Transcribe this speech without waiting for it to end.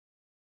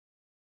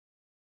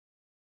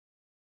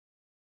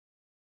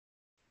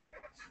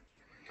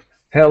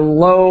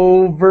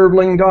Hello,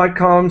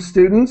 Verbling.com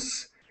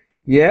students.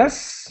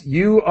 Yes,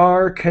 you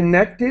are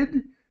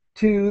connected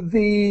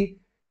to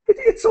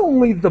it's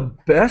only the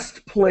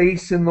best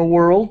place in the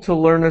world to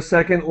learn a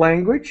second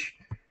language.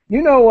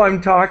 You know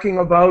I'm talking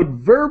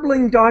about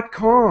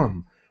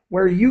Verbling.com,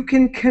 where you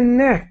can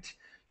connect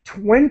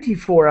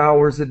 24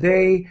 hours a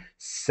day,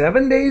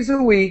 7 days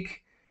a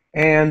week,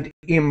 and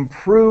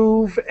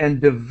improve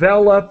and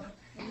develop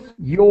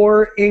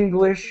your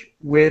English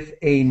with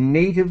a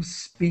native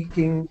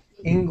speaking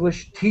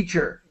English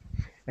teacher.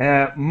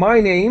 My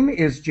name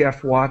is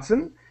Jeff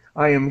Watson.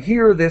 I am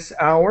here this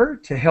hour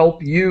to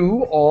help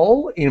you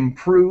all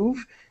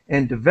improve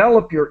and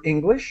develop your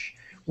English.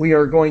 We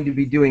are going to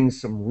be doing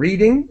some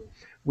reading.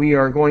 We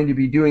are going to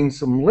be doing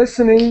some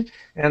listening,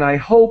 and I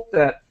hope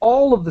that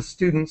all of the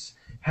students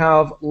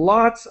have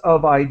lots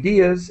of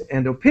ideas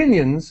and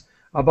opinions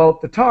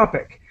about the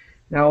topic.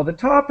 Now, the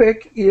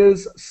topic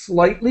is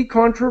slightly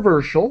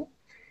controversial.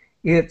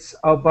 It's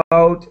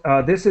about,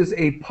 this is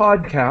a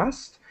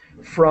podcast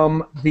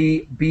from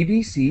the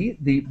BBC,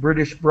 the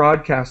British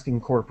Broadcasting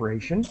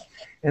Corporation,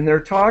 and they're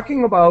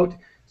talking about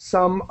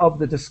some of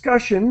the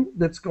discussion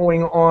that's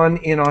going on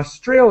in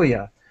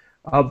Australia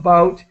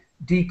about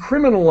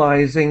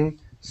decriminalizing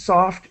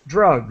soft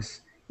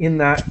drugs in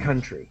that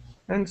country.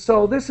 And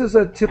so this is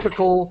a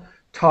typical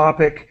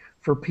topic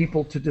for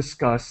people to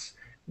discuss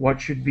what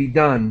should be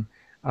done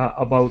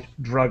about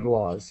drug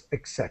laws,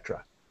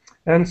 etc.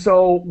 And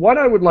so what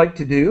I would like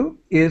to do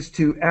is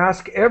to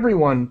ask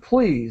everyone,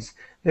 please,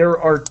 there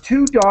are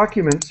 2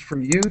 documents for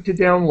you to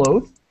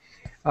download.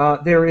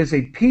 There is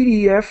a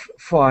PDF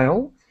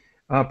file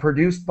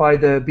produced by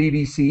the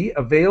BBC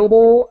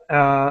available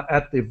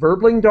at the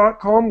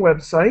Verbling.com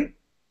website.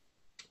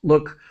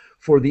 Look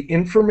for the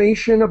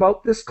information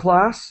about this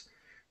class.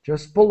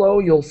 Just below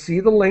you'll see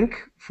the link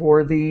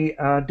for the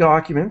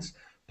documents.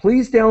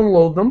 Please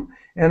download them.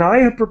 And I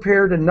have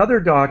prepared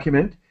another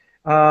document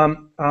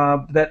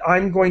that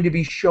I'm going to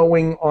be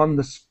showing on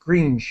the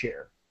screen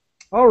share.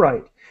 All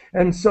right.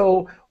 And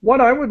so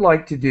what I would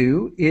like to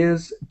do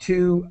is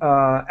to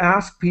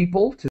ask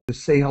people to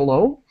say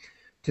hello,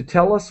 to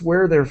tell us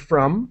where they're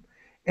from,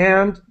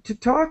 and to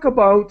talk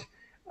about,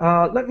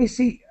 let me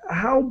see,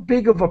 how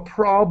big of a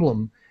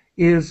problem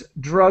is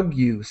drug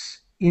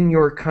use in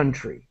your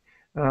country?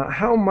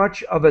 How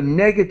much of a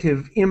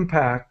negative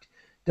impact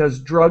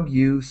does drug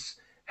use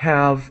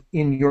have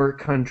in your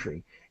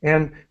country,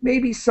 and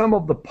maybe some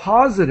of the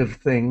positive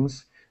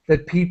things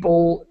that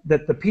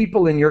the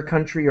people in your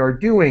country are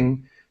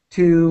doing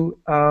to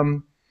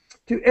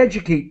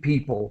educate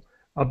people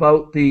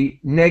about the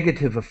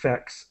negative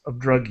effects of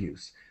drug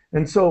use.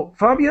 And so,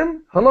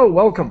 Fabian, hello,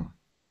 welcome.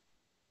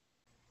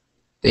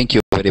 Thank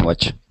you very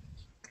much.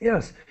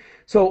 Yes.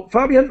 So,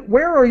 Fabian,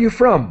 where are you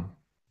from?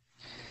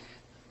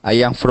 I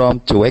am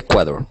from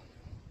Ecuador.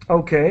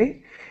 Okay.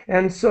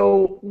 And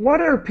so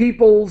what are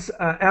people's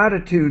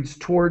attitudes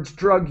towards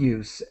drug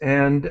use,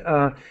 and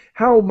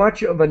how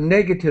much of a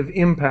negative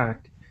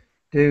impact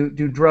do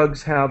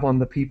drugs have on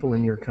the people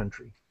in your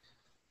country?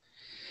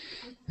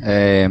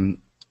 I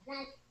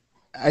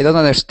don't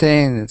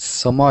understand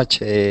so much.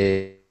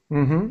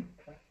 The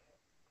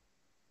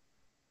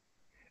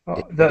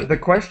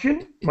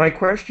question? My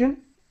question?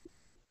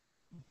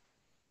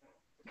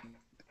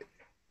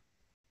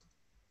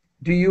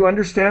 Do you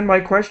understand my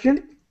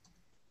question?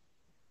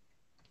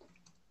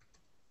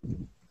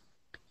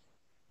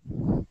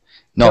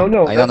 No,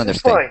 no, I don't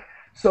understand. Fine.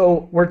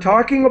 So we're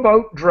talking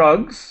about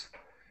drugs,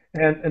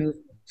 and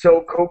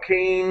so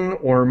cocaine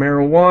or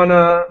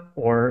marijuana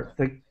or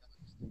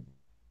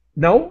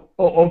no?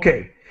 Oh,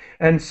 okay.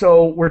 And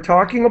so we're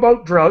talking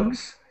about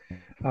drugs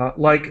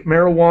like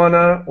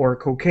marijuana or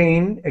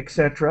cocaine,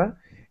 etc.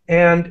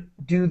 And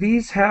do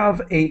these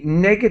have a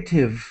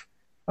negative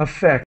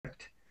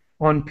effect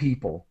on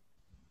people?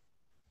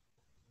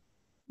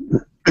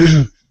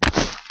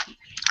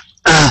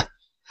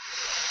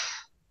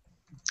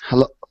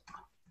 Hello.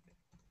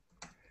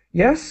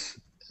 Yes?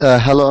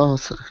 Hello,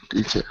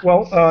 teacher.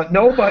 Well,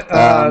 no, but...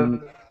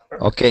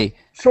 okay.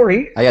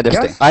 Sorry. I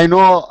understand. Yes? I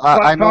know.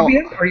 I know.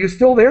 Fabian, are you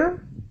still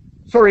there?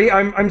 Sorry,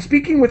 I'm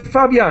speaking with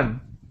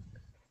Fabian.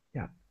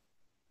 Yeah.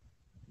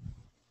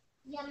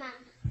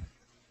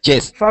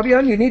 Yes.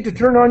 Fabian, you need to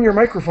turn on your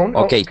microphone.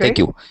 Okay, thank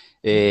you.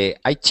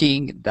 I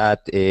think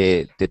that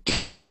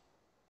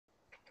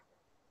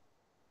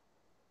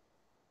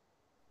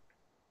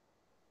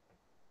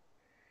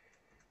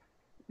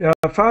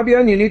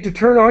Fabian, you need to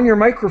turn on your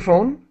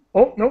microphone.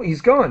 Oh, no,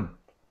 he's gone.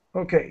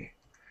 Okay.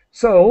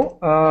 So,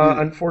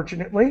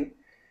 unfortunately.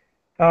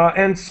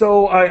 And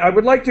so I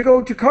would like to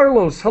go to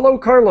Carlos. Hello,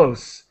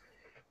 Carlos.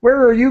 Where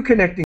are you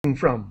connecting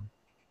from?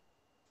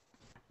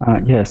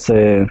 Yes,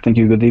 thank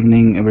you. Good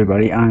evening,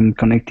 everybody. I'm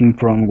connecting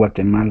from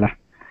Guatemala.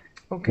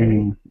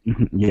 Okay.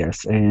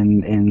 Yes,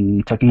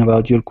 and talking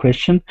about your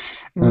question,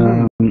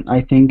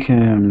 I think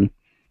in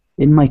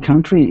my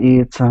country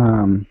it's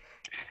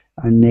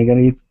a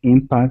negative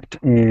impact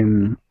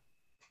in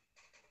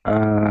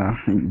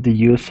the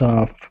use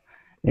of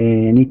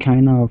any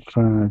kind of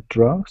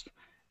drugs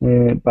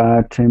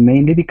but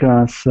mainly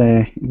because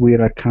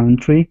we're a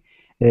country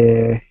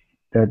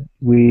that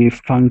we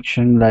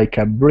function like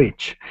a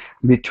bridge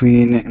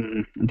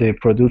between the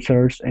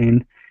producers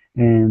and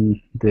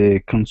the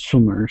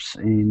consumers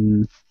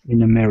in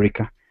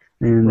America.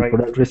 And Right. for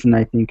that reason,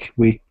 I think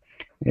we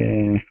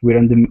are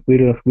in the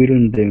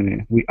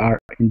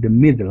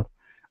middle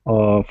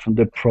of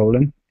the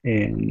problem,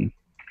 and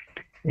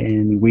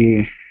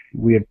we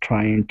are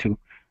trying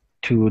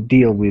to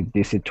deal with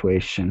this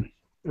situation.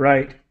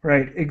 Right,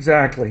 right,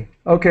 exactly.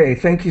 Okay,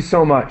 thank you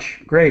so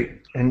much. Great,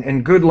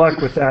 and good luck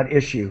with that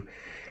issue.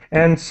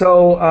 And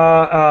so,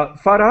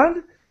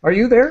 Farad, are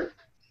you there?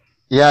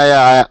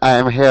 Yeah, I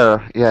am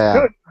here. Yeah.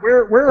 Good.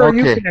 Where are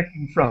you Okay.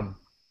 connecting from?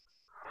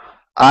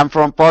 I'm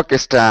from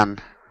Pakistan.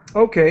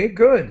 Okay,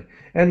 good.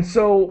 And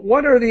so,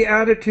 what are the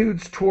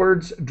attitudes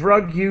towards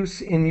drug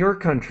use in your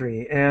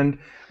country? And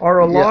are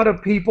a Yeah, lot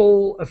of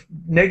people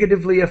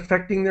negatively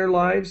affecting their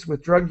lives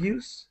with drug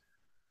use?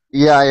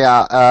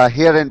 yeah.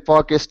 Here in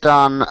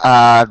Pakistan,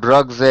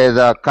 drugs is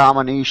a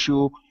common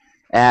issue,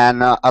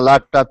 and a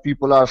lot of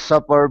people are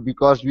suffer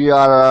because we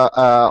are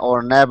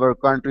our neighbor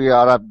country,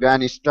 are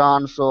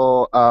Afghanistan.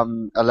 So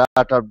a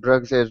lot of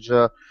drugs is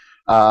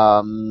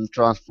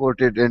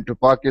transported into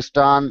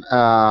Pakistan.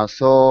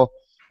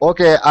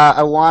 Okay,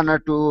 I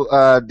wanted to.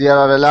 There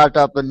are a lot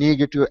of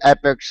negative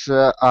effects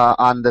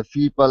on the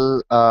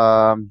people.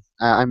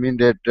 I mean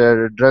that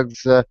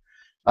drugs.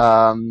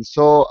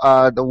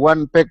 The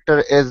one factor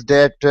is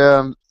that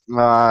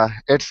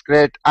it's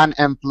create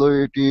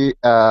unemployability.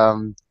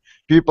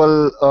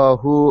 People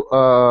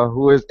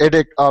who is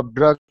addict of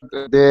drug,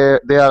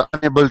 they are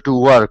unable to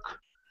work.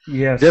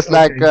 Yes, Just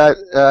like okay.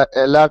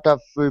 a lot of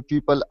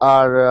people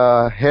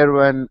are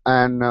heroin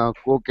and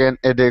cocaine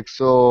addicts,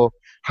 so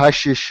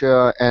hashish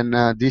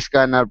and these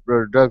kind of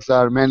drugs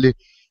are mainly.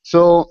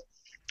 So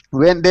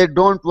when they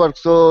don't work,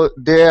 so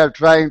they are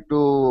trying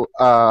to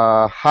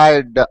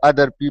hide the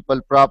other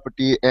people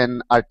property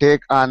and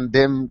take on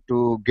them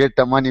to get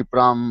the money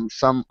from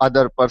some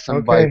other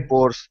person by Okay.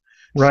 force.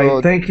 Right.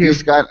 So Thank this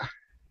you. kind.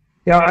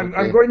 Yeah, I'm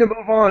Okay. going to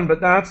move on,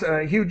 but that's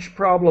a huge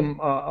problem.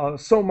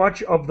 So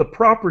much of the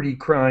property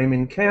crime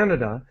in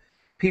Canada,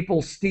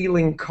 people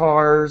stealing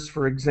cars,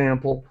 for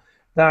example,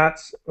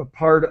 that's a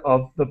part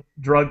of the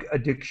drug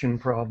addiction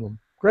problem.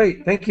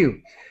 Great, thank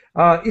you.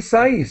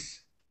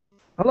 Isais,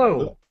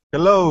 hello,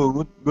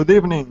 Hello, good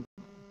evening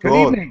to good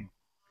all. evening.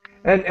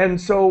 And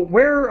so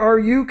where are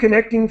you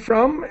connecting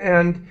from?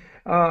 And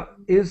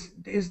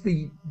is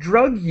the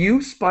drug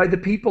use by the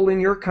people in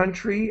your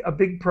country a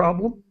big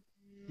problem?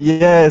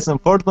 Yes,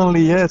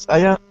 unfortunately, yes, I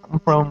am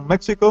from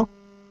Mexico,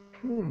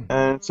 Hmm.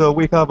 and so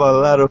we have a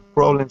lot of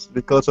problems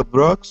because of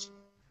drugs.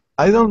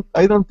 I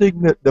don't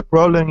think that the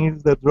problem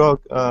is the drug.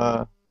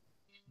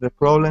 The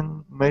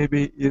problem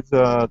maybe is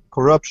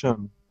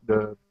corruption,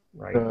 the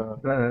Right. the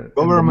And the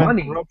government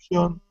money.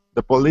 corruption,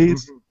 the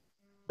police. Mhm.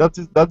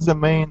 That's the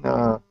main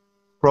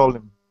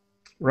problem.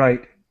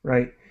 Right,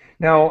 right.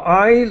 Now,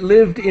 I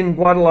lived in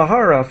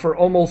Guadalajara for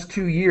almost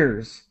 2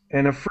 years,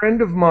 and a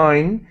friend of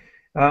mine,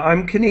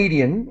 I'm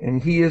Canadian,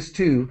 and he is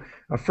too.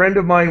 A friend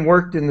of mine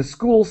worked in the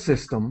school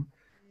system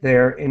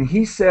there, and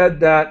he said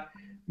that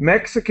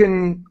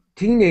Mexican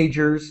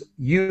teenagers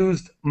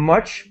used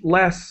much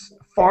less,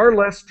 far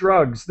less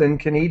drugs than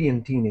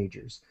Canadian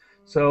teenagers.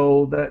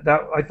 So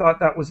that I thought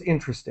that was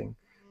interesting.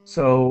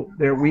 So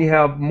there we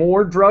have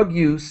more drug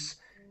use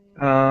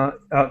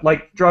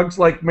like drugs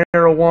like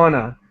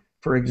marijuana,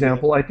 for Yeah,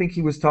 example. I think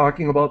he was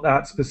talking about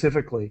that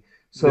specifically.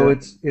 So yeah.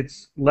 it's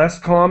less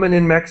common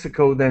in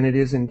Mexico than it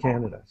is in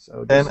Canada. So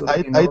just And so that I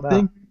you I know that.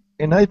 think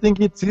and I think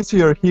it's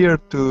easier here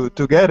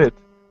to get it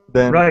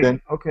Right. than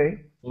Okay.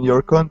 in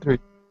your country.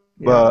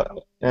 Yeah. But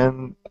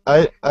and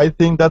I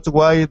think that's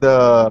why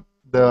the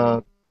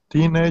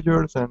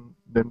teenagers and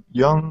the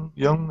young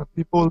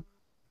people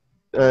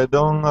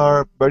don't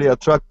are very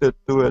attracted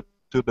to it,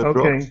 to the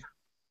drugs. Okay.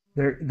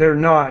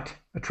 They're not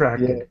Yeah,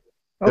 attracted.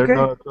 they're Okay.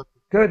 not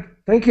attracted. Good.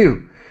 Thank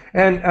you.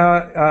 And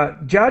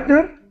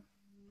Jadner,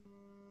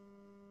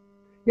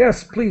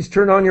 yes, please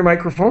turn on your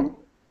microphone.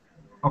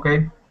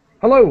 Okay.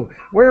 Hello,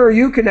 where are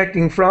you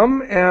connecting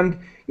from? And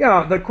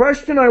yeah, the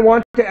question I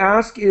want to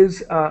ask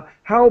is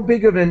how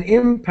big of an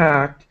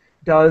impact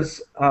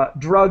does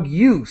drug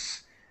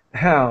use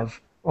have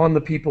on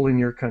the people in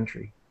your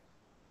country?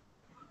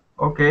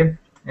 Okay.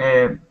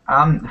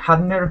 I'm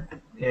Hadner.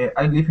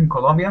 I live in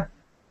Colombia,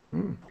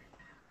 Hmm.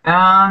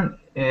 and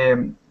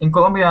in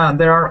Colombia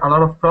there are a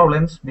lot of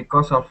problems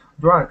because of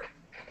drugs.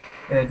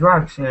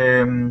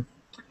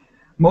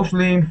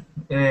 Mostly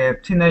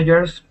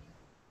teenagers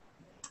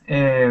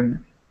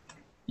um,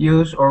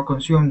 use or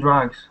consume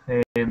drugs.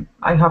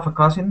 I have a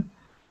cousin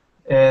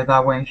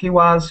that when he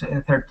was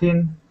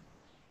 13,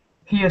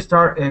 he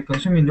started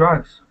consuming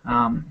drugs.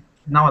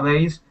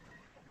 Nowadays,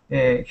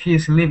 he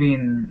is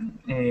living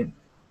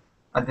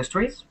at the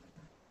streets.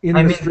 In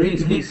I the mean,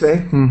 streets, you he's say?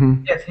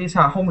 Hmm. yes, he's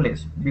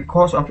homeless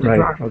because of the Right.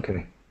 drug.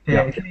 Okay.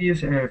 Yeah. He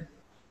is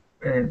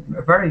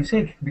very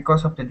sick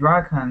because of the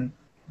drug and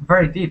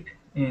very deep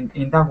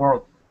in that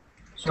world.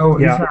 So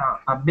it's Yeah.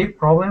 a big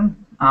problem,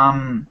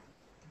 Um,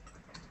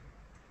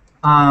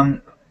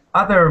 um,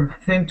 Other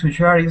thing to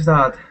share is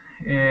that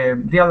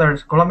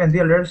Colombian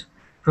dealers,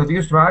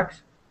 produce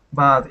drugs,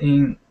 but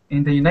in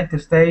the United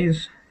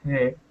States,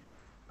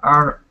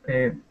 are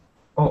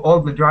all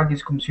the drug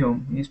is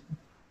consumed.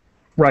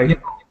 Right. You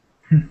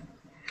know,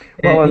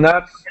 Well, and in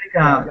that's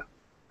America,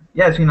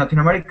 yes, in Latin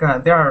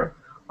America, there are,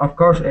 of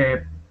course,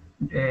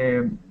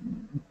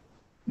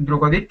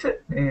 drogadicto.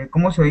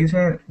 ¿Cómo se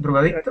dice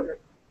drogadicto?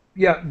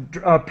 yeah,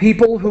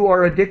 people who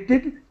are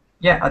addicted.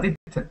 Yeah,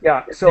 addicted.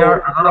 Yeah, so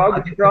There are a lot of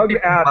addicted drug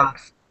people,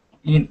 addicts.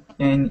 in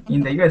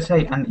the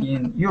USA and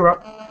in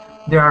Europe,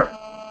 there are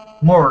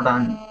more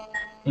than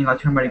in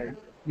Latin America.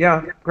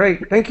 Yeah,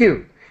 great. Thank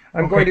you.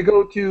 I'm Okay. going to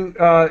go to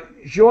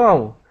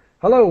João.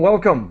 Hello,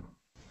 welcome.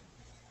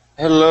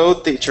 Hello,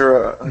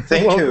 teacher.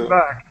 Thank Welcome you.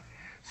 back.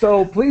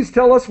 So please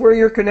tell us where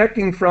you're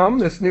connecting from,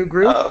 this new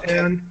group, Okay.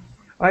 and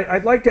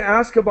I'd like to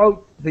ask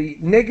about the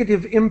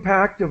negative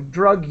impact of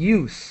drug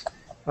use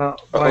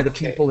by the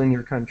Okay. people in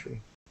your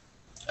country.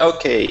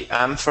 Okay,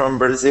 I'm from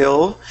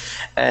Brazil,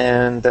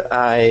 and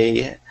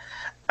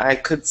I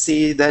could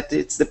see that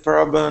it's the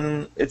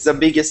problem. It's the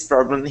biggest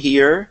problem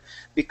here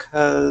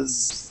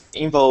because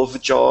involve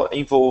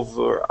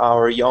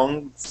our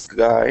young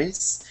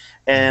guys,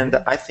 and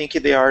I think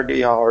they are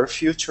our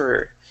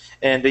future.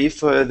 And if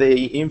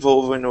they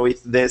involve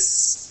with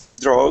these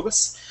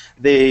drugs,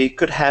 they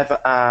could have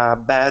a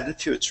bad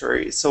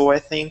future. So I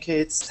think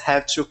it's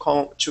have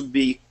to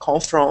be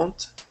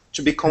confront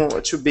to be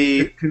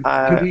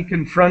To be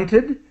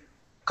confronted.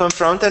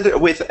 confronted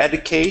with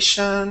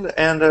education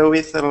and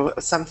with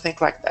something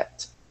like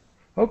that.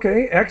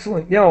 Okay,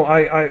 excellent. No,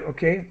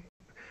 okay.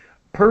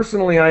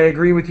 Personally, I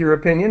agree with your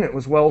opinion. It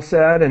was well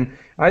said, and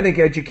I think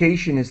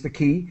education is the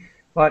key.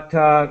 But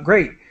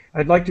great.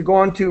 I'd like to go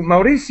on to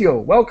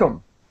Mauricio.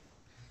 Welcome.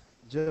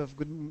 Jeff,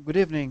 good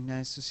evening.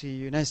 Nice to see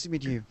you. Nice to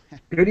meet you.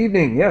 Good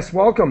evening. Yes,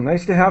 welcome.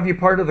 Nice to have you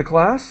part of the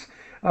class.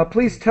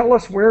 Please tell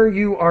us where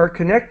you are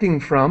connecting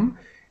from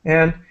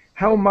and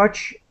how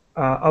much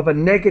of a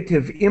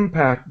negative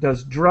impact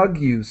does drug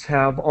use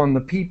have on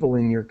the people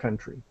in your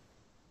country?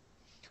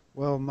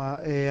 Well,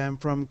 I'm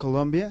from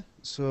Colombia,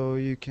 so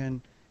you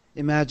can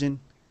imagine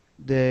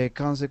the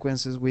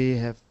consequences we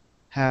have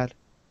had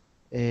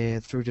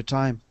through the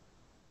time.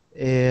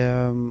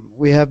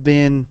 We have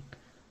been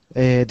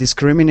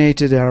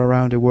discriminated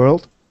around the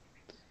world,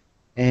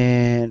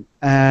 and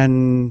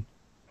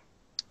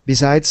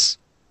besides,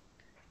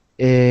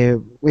 we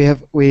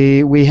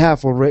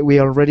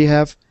already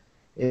have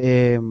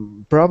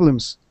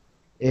problems,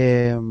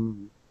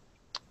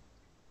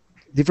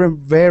 different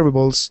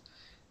variables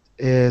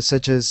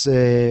such as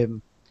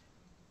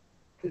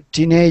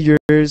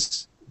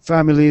teenagers,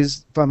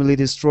 family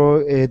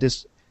destroy.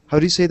 How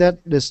do you say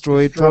that?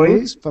 Destroyed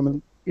families.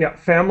 Yeah,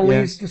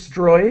 families Yes.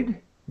 destroyed.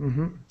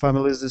 Mm-hmm.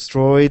 Families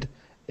destroyed.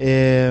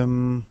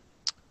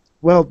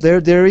 Well,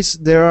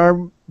 there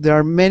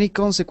are many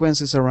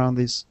consequences around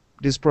this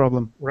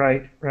problem.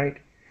 Right, right.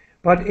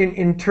 But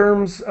in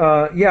terms,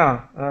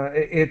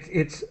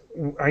 it's.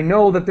 I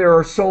know that there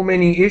are so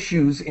many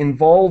issues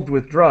involved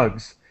with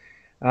drugs.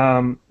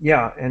 And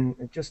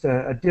just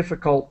a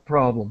difficult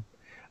problem.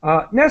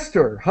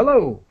 Nestor,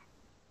 hello.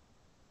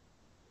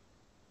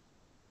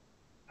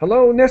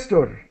 Hello,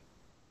 Nestor.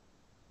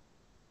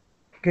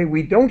 Okay,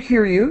 we don't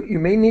hear you. You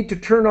may need to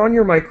turn on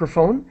your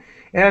microphone.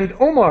 And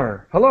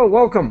Omar, hello,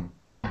 welcome.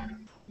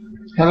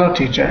 Hello,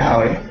 teacher.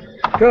 How are you?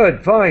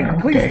 Good, fine.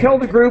 Please Okay. tell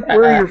the group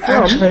where you're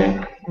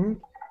from.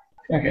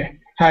 Okay.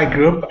 Hi,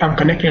 group. I'm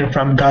connecting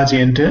from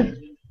Gaziantep.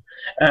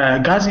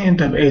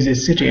 Gaziantep is a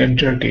city in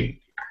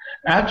Turkey.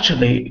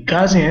 Actually,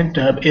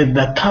 Gaziantep is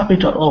the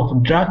capital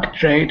of drug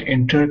trade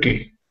in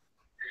Turkey.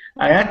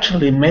 I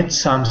actually met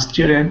some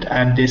students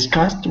and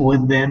discussed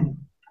with them,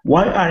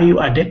 why are you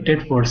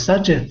addicted for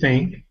such a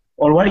thing,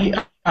 or why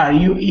are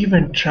you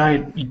even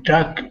tried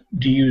drug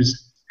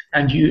use?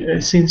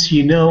 And since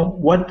you know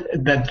what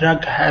the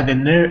drug had a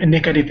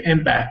negative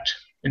impact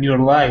in your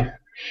life,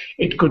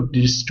 it could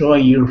destroy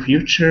your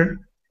future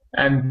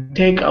and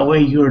take away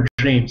your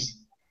dreams.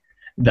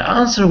 The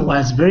answer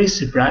was very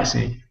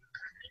surprising.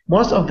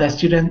 Most of the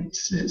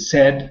students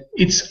said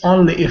it's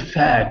only a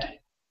fad.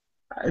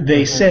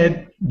 They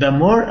said the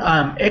more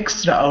I'm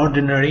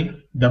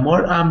extraordinary, the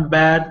more I'm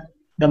bad,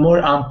 the more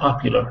I'm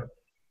popular.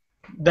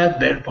 That's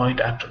their point,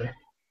 actually.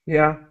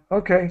 Yeah,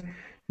 okay.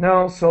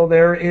 No, so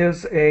there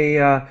is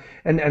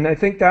and I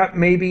think that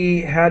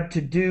maybe had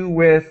to do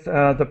with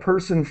the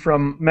person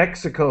from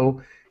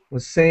Mexico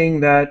was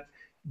saying that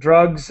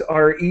drugs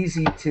are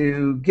easy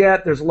to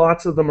get. There's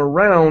lots of them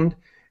around,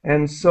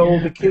 and so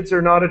the kids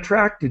are not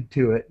attracted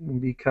to it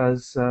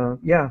because,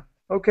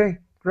 okay,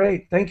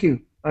 great, thank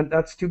you.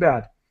 That's too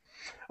bad.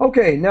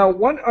 Okay, now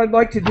what I'd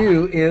like to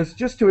do is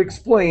just to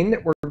explain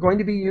that we're going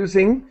to be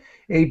using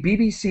a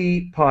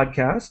BBC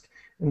podcast.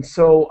 And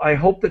so I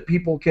hope that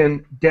people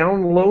can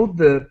download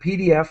the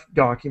PDF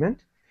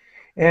document.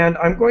 And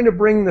I'm going to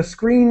bring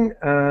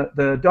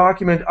the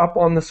document up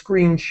on the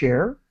screen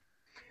share.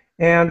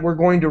 And we're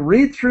going to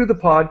read through the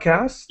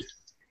podcast.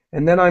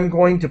 and then I'm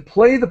going to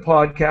play the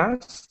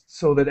podcast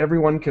so that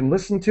everyone can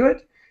listen to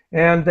it,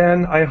 and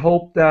then I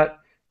hope that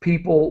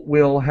people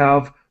will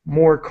have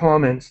more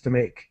comments to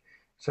make.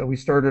 So we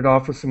started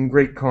off with some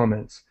great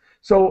comments.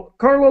 So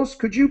Carlos,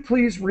 could you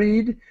please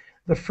read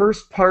the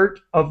first part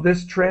of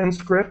this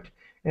transcript?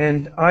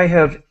 And I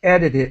have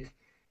edited it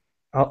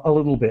a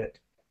little bit.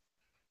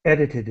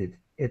 Edited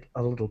it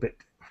a little bit.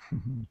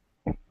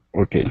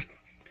 Okay.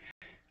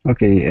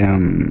 Okay.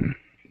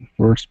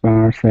 First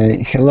part,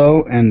 say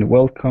hello and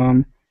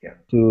welcome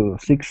to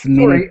 6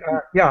 minutes.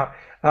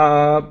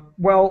 Sorry.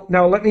 Well,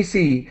 now let me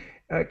see.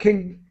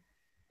 Can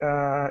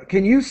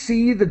you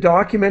see the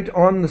document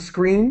on the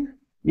screen?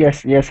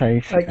 Yes, I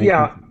see.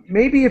 Yeah,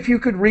 maybe if you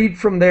could read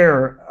from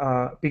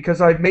there,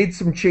 because I've made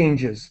some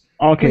changes.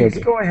 Okay,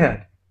 Please, go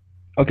ahead.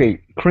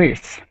 Okay,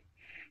 Chris.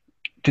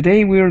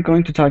 Today we are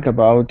going to talk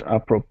about a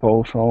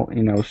proposal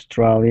in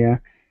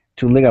Australia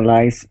to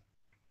legalize.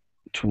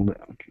 Okay,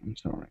 I'm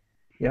sorry.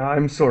 Yeah,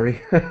 I'm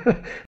sorry.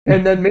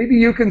 And then maybe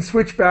you can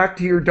switch back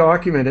to your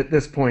document at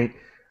this point.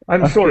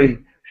 I'm sorry.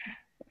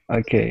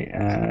 Okay,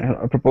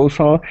 a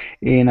proposal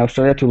in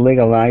Australia to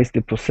legalize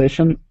the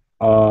possession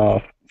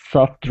of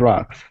soft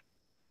drugs.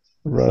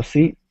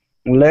 Rosie,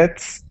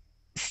 let's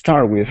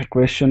start with a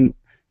question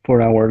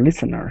for our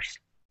listeners.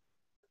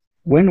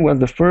 When was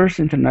the first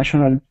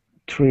international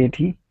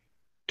treaty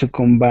to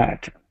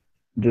combat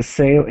the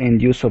sale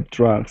and use of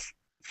drugs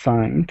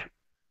signed?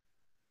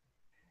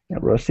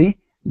 Rosie,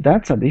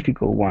 that's a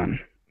difficult one.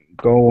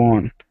 Go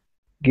on.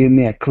 Give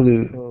me a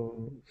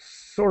clue.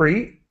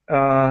 Sorry.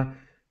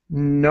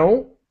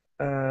 No.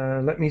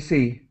 Let me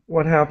see.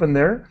 What happened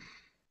there?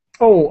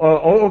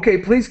 Okay.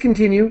 Please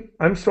continue.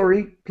 I'm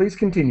sorry. Please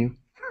continue.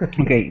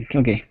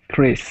 Okay,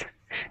 Chris.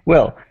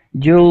 Well,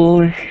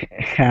 you'll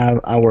have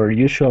our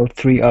usual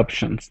 3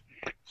 options.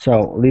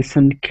 So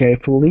listen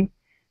carefully.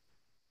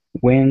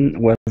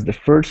 When was the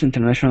first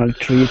international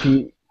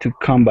treaty to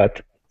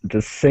combat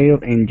the sale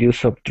and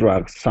use of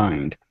drugs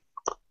signed?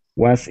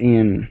 Was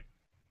in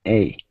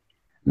A,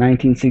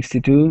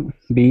 1962,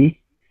 B,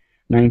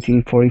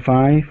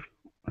 1945,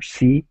 or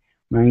C,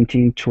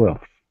 1912?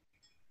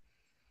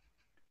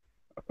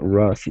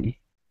 Rosie.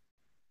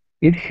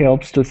 It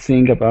helps to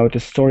think about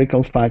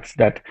historical facts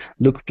that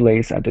took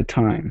place at the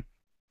time.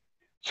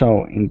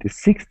 So in the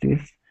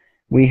 60s,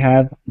 we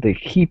had the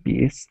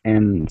hippies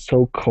and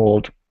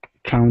so-called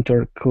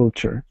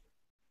counterculture.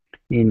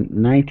 In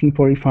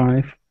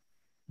 1945,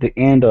 the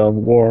end of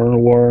World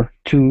War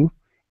II,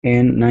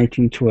 and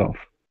 1912.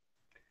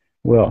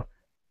 Well,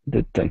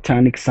 the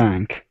Titanic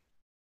sank.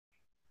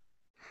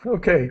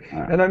 Okay,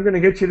 and I'm going to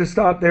get you to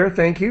stop there.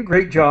 Thank you.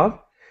 Great job.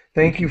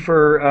 Thank you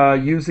for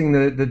using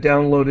the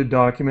downloaded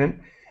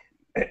document.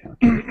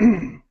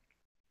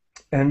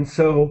 And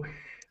so,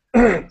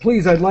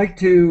 please, I'd like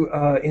to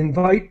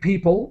invite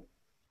people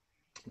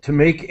to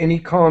make any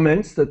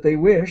comments that they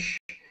wish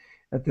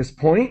at this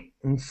point.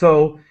 And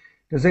so,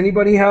 does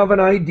anybody have an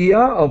idea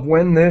of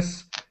when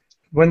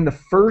the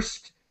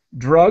first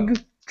drug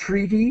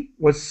treaty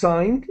was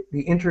signed?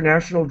 The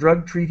International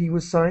Drug Treaty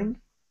was signed?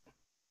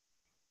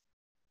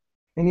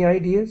 Any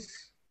ideas?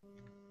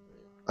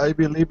 I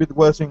believe it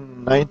was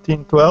in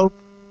 1912.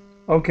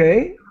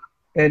 Okay,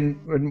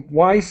 and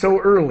why so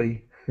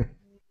early?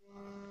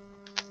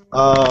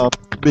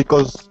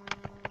 Because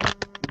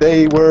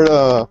they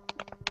were,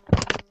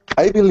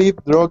 I believe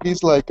drug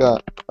is like a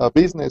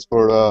business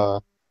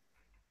for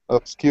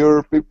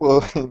obscure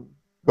people in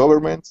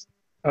governments.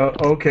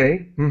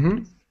 Okay.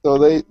 Mm-hmm. So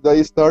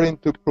they starting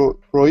to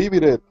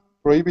prohibit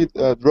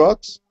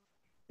drugs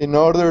in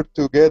order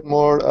to get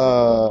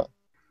more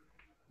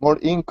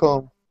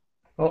income.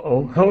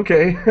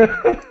 Okay.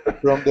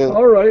 From the.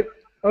 All right.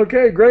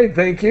 Okay, great.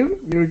 Thank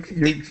you.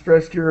 You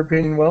expressed your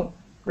opinion well.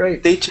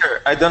 Great.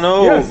 Teacher, I don't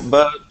know, yes.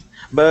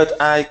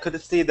 but I could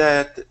see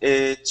that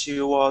it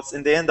was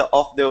in the end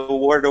of the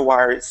World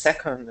War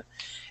II,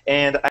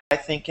 and I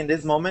think in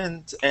this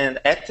moment and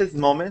at this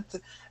moment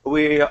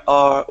we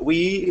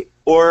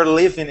are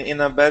living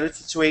in a better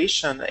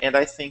situation, and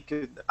I think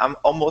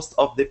almost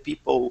of the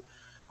people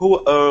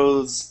who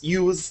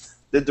use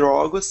the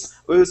drugs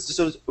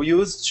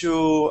used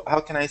to how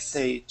can I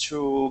say,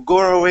 to go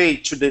away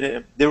to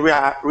the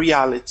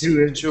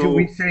reality. To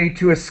we say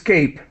to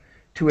escape.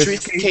 To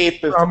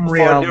escape from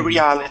reality. For the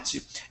reality.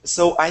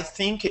 So I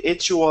think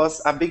it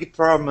was a big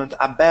problem,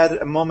 a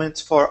bad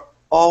moment for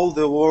all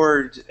the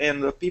world,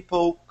 and the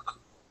people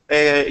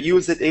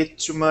used it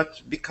too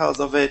much because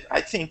of it.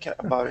 I think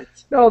about it.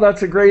 No,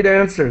 that's a great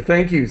answer.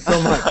 Thank you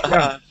so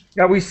much.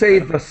 Yeah, we say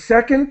the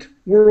Second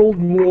World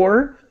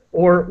War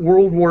or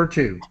World War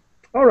II.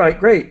 All right,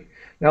 great.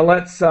 Now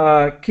let's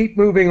keep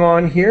moving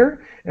on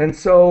here. And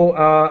so,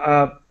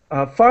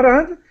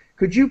 Farhad,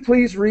 could you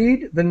please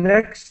read the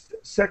next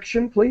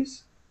section,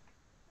 please?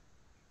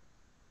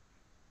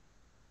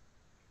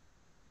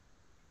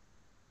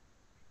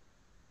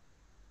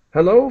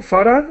 Hello,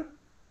 Farhad?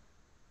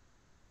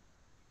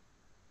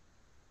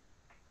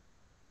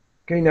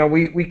 Okay, now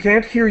we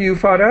can't hear you,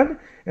 Farhad,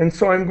 and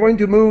so I'm going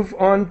to move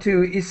on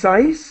to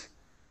Isais.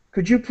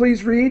 could you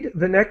please read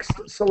the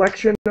next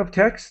selection of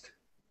text?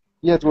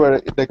 Yes, where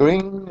the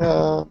green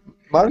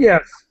mark?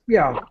 Yes,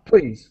 yeah,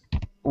 please.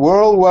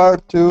 World War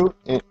II,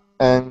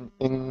 and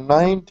in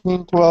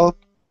 1912,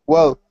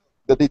 well,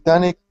 the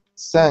Titanic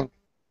sank.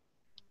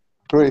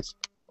 Chris,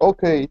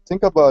 okay,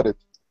 think about it.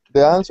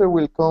 The answer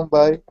will come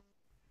by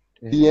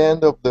the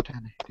end of the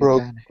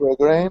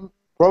program.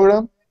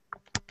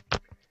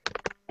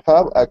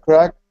 Have a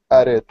crack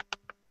at it.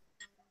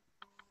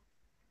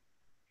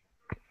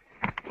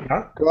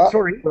 Yeah,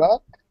 sorry.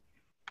 Crack?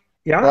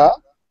 Yeah? Crack?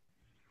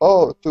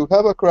 Oh, to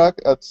have a crack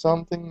at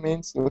something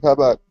means to have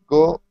a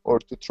go or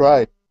to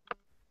try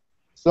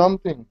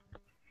something.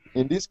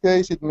 In this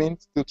case, it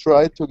means to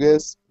try to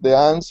guess the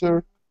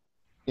answer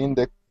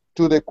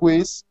to the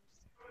quiz,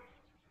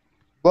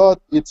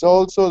 but it's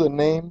also the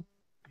name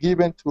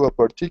given to a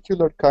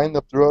particular kind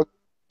of drug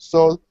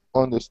sold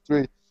on the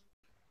streets.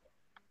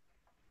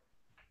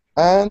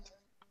 And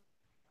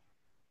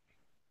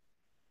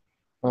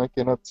I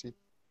cannot see.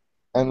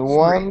 And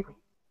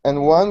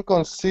one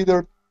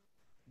considered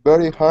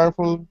very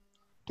harmful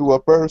to a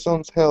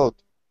person's health.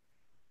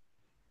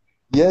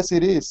 Yes,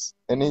 it is,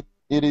 and it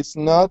is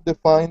not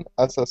defined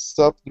as a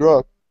soft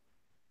drug.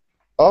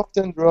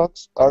 Often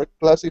drugs are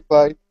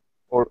classified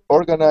or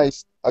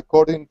organized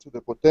according to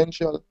the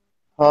potential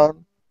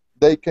harm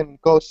they can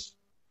cause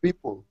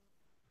people.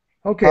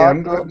 Okay,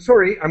 I'm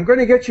sorry. I'm going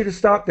to get you to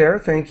stop there.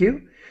 Thank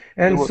you.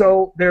 And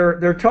so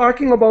they're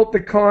talking about the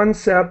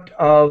concept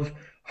of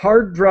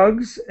hard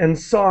drugs and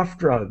soft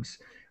drugs.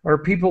 Are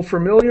people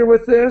familiar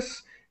with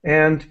this?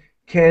 And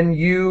can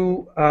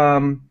you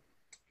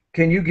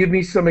give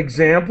me some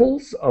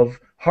examples of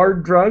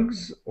hard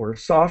drugs or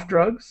soft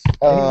drugs?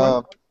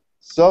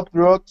 Soft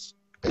drugs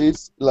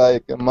is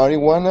like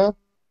marijuana.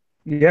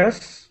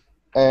 Yes.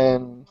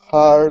 And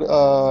hard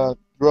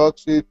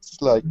drugs,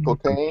 it's like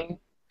cocaine.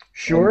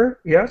 Sure,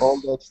 yes. All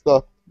that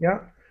stuff. Yeah.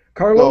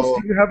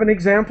 Carlos, do you have an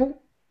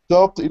example?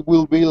 Soft, it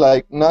will be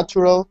like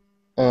natural,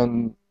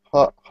 and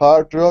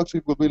hard drugs,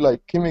 it will be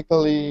like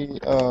chemically.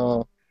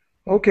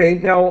 Okay,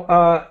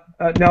 now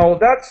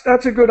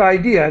that's a good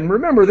idea. And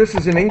remember, this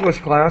is an English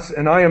class,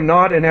 and I am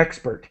not an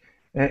expert.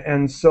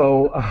 And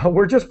so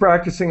we're just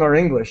practicing our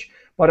English.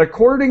 But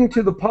according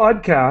to the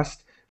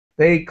podcast,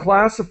 they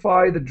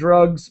classify the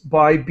drugs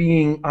by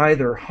being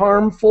either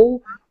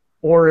harmful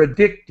or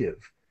addictive.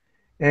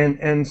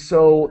 And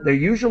so they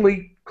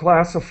usually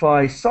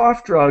classify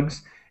soft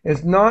drugs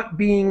as not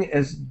being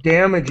as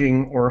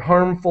damaging or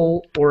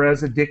harmful or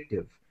as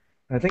addictive.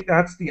 I think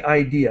that's the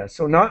idea.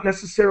 So not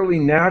necessarily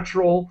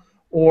natural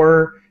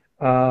or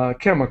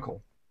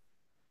chemical.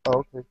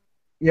 Okay.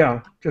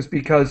 Yeah, just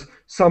because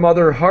some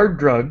other hard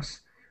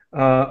drugs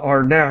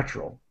are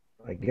natural,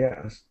 I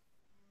guess.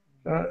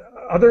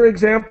 Other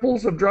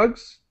examples of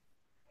drugs?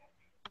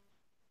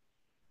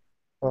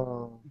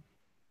 There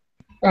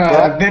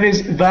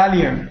is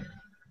Valium.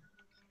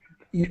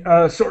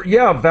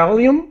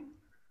 Valium?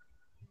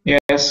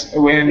 Yes,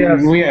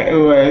 when we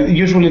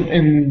usually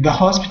in the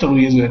hospital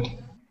we use it.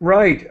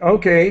 Right,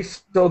 okay.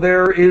 So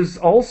there is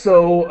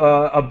also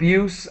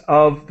abuse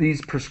of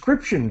these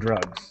prescription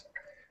drugs.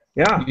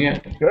 Yeah,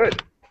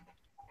 good.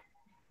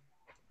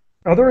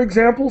 Other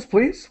examples,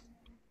 please?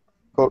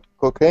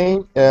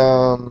 Cocaine,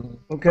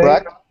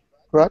 okay.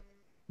 Crack?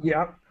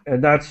 Yeah,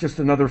 and that's just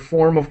another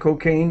form of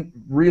cocaine,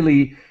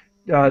 really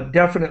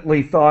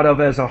definitely thought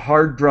of as a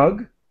hard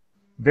drug,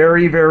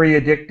 very, very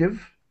addictive,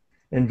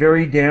 and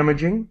very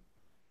damaging.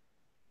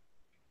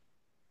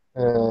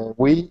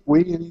 We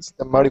is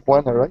the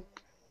marijuana, right?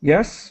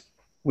 Yes,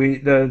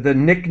 the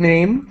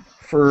nickname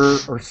for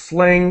or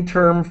slang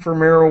term for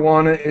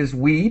marijuana is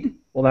weed.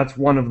 Well, that's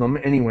one of them,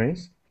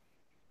 anyways.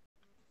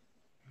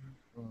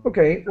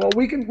 Okay, well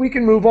we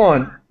can move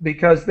on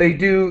because they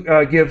do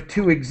give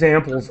two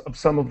examples of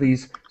some of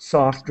these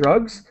soft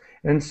drugs,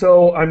 and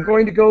so I'm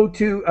going to go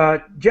to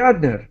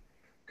Jadner.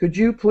 Could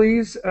you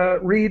please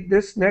read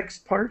this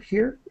next part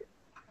here?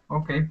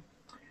 Okay.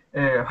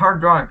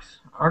 Hard drugs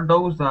are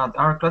those that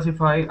are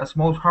classified as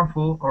most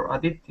harmful or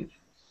addictive,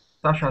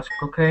 such as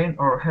cocaine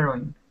or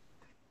heroin.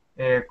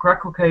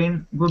 Crack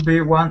cocaine would be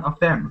one of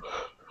them.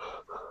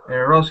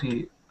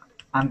 Rosie,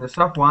 and the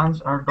soft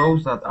ones are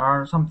those that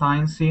are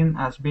sometimes seen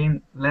as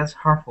being less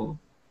harmful,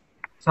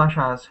 such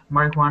as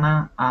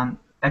marijuana and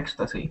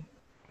ecstasy.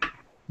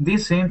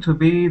 These seem to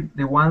be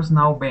the ones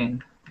now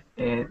being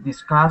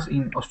discussed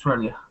in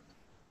Australia.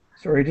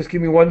 Sorry, just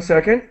give me 1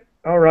 second.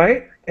 All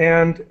right,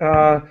 and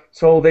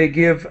so they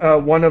give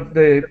one of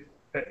the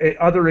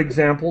other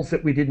examples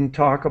that we didn't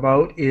talk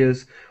about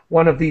is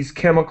one of these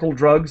chemical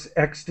drugs,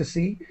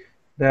 ecstasy,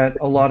 that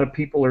a lot of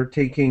people are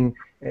taking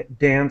at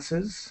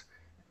dances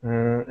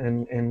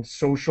and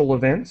social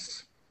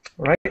events.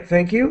 All right,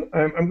 thank you.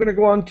 I'm going to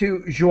go on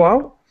to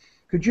Joao.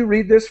 Could you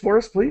read this for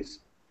us, please?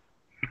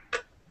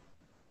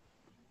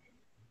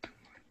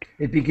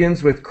 It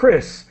begins with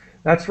Chris.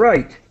 That's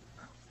right.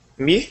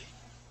 Me?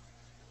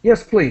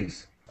 Yes,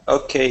 please.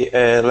 Okay,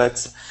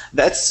 that's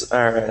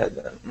right,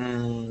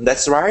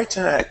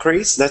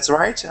 Chris. That's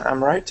right.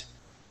 I'm right.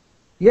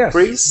 Yes.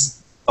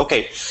 Chris.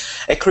 Okay,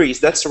 Chris,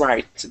 that's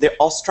right. The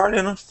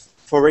Australian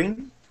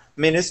Foreign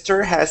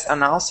Minister has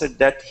announced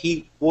that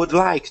he would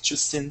like to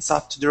see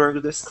soft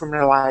drugs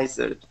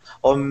decriminalized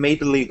or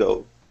made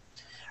legal.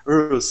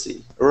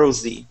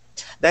 Rosie,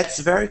 that's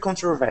very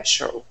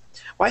controversial.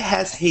 Why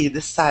has he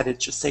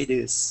decided to say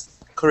this?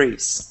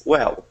 Chris,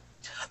 well,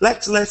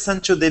 let's listen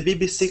to the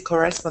BBC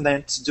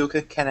correspondent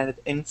Duke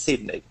Kennedy in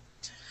Sydney.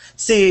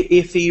 See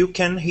if you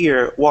can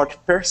hear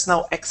what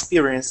personal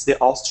experience the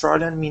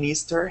Australian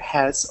minister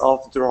has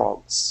of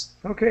drugs.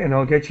 Okay, and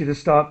I'll get you to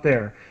stop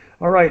there.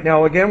 All right,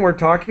 now again, we're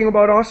talking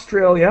about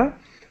Australia.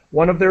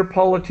 One of their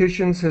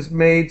politicians has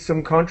made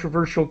some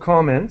controversial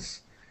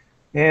comments,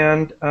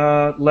 and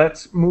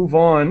let's move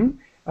on.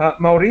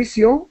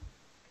 Mauricio,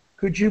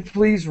 could you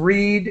please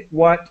read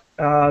what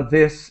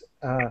this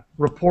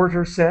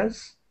reporter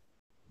says?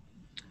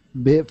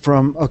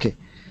 Okay,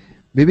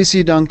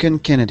 BBC Duncan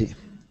Kennedy.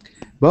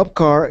 Bob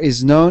Carr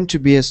is known to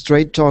be a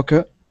straight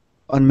talker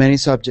on many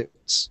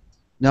subjects.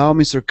 Now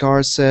Mr.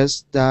 Carr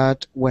says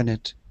that when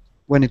it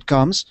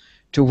comes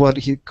to what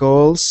he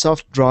calls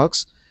soft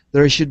drugs,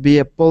 there should be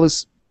a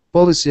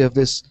policy of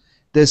this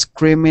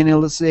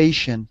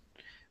criminalization.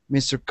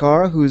 Mr.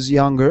 Carr, whose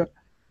younger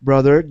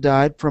brother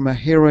died from a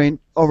heroin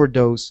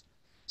overdose,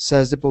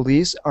 says the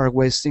police are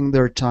wasting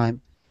their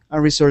time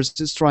and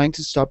resources trying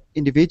to stop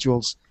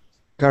individuals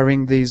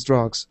carrying these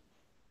drugs.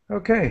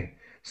 Okay,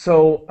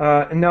 so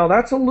now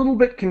that's a little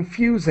bit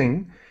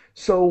confusing.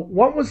 So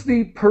what was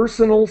the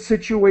personal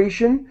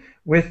situation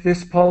with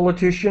this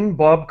politician,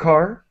 Bob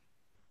Carr?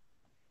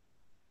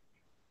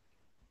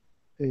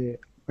 Are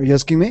you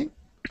asking me?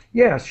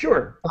 Yeah,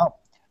 sure.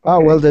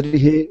 Well, that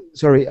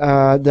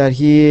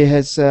he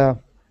has a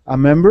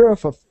member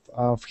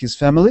of his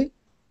family.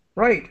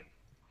 Right.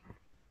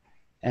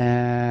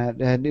 And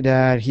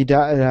that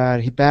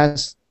he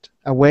passed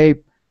away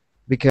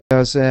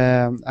because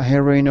a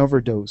heroin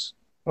overdose.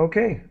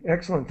 Okay,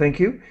 excellent, thank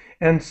you.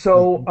 And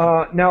so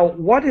now,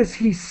 what is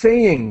he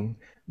saying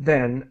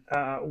then?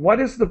 What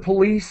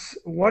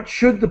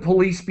should the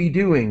police be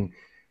doing,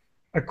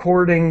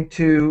 according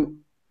to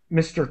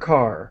Mr.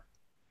 Carr?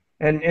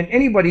 And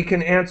anybody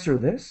can answer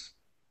this.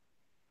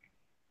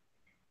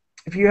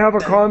 If you have a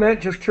comment,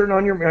 just turn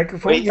on your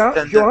microphone.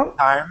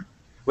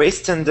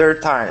 Wasting their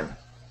time.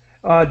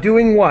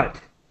 Doing what?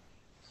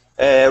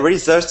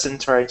 Research and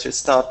trying to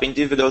stop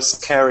individuals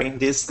carrying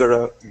these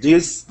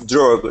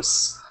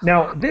drugs.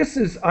 Now,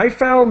 I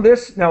found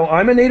this. Now,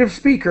 I'm a native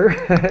speaker,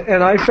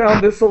 and I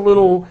found this a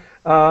little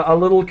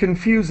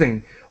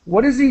confusing.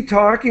 What is he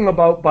talking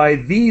about by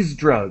these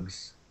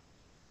drugs?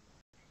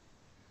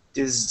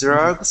 These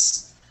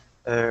drugs.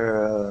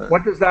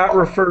 What does that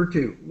refer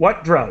to?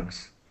 What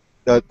drugs?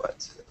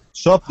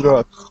 Soft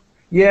drugs.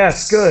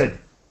 Yes, good.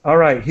 All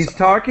right. He's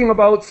talking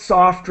about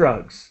soft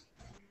drugs.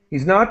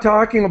 He's not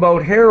talking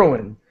about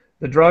heroin,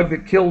 the drug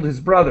that killed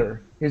his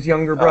brother, his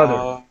younger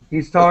brother.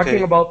 He's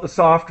talking about the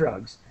soft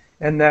drugs,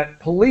 and that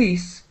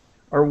police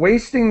are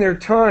wasting their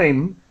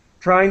time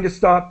trying to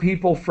stop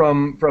people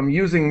from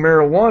using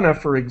marijuana,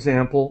 for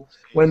example,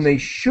 when they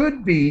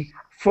should be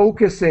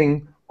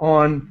focusing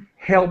on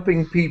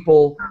helping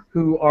people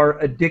who are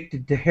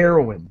addicted to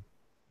heroin.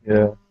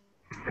 Yeah.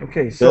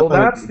 Okay, so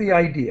that's the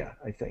idea,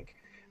 I think.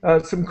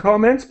 Some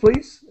comments,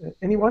 please?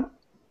 Anyone?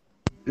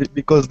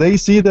 Because they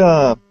see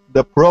the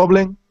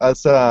problem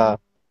as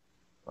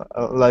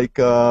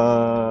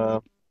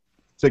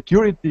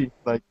security,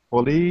 like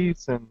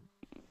police and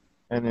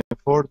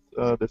enforce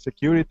the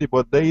security,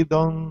 but they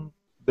don't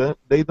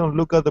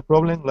look at the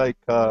problem like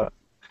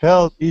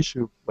health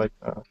issue, like.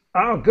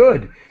 Oh,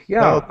 good.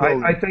 Yeah,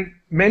 I think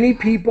many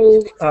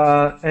people,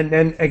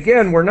 and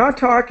again, we're not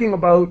talking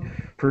about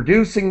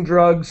producing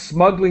drugs,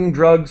 smuggling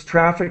drugs,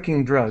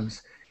 trafficking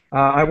drugs.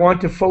 I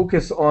want to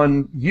focus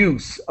on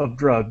use of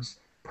drugs,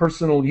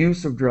 personal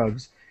use of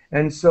drugs.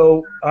 And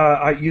so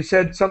you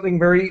said something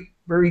very,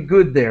 very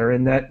good there,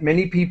 in that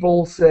many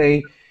people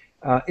say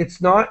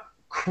it's not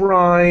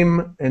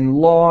crime and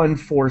law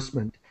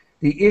enforcement.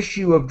 The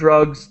issue of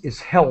drugs is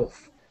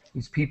health.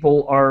 These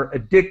people are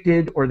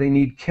addicted, or they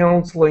need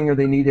counseling, or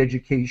they need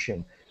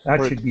education.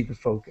 That should be the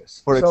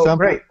focus. For example,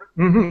 great.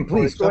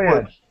 Please go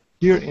ahead.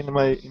 Here in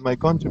my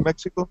country,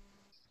 Mexico,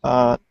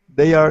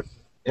 they are.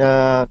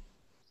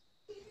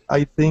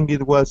 I think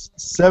it was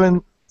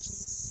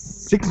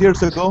 6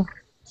 years ago.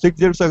 6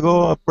 years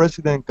ago,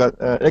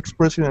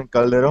 ex-president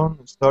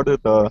Calderon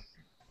started.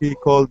 He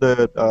called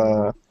it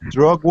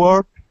drug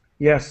war.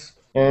 Yes.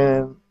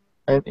 And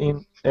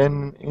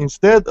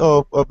instead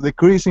of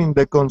decreasing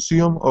the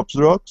consume of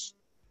drugs,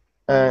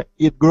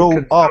 it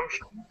grew up.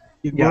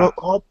 It grew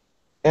up,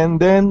 and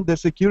then the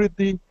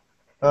security.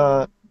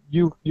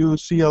 You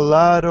see a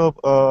lot of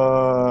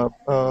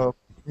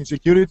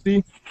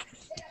insecurity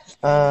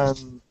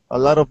and a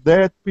lot of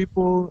dead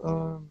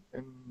people.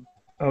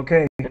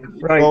 Okay,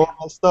 and right. All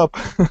that stuff.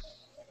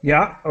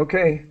 Yeah,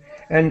 okay.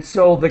 And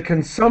so the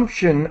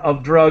consumption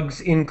of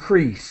drugs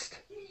increased.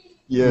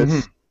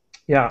 Yes.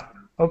 Yeah,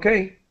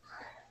 okay.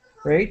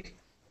 Great.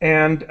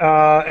 And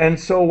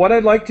so what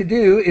I'd like to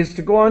do is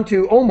to go on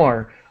to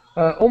Omar.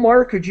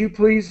 Omar, could you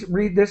please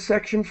read this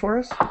section for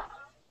us?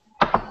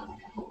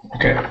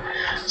 Okay,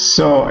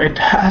 so it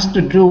has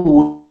to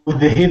do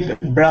with his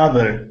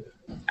brother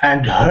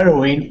and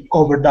heroin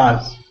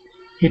overdose.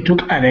 He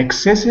took an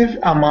excessive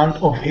amount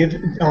of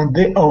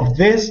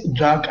this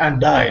drug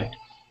and died.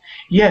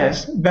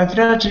 Yes, the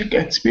tragic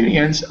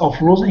experience of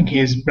losing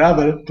his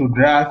brother to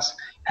drugs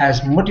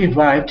has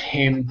motivated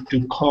him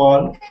to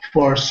call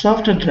for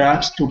softer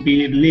drugs to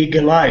be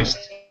legalized.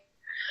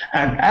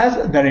 And as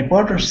the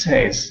reporter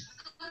says,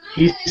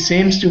 he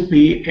seems to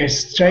be a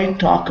straight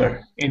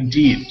talker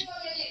indeed.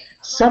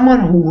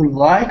 Someone who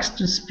likes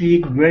to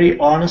speak very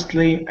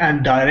honestly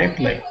and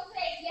directly.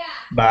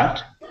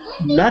 But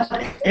not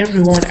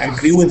everyone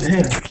agree with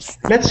him.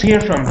 Let's hear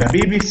from the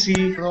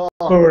BBC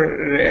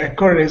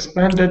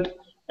correspondent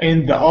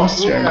in the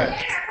Australia.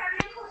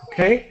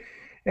 Okay,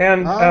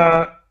 and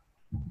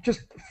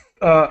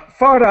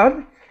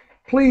Farad,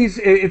 please,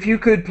 if you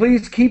could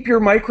please keep your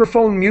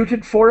microphone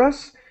muted for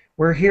us.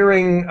 We're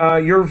hearing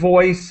your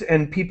voice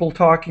and people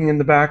talking in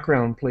the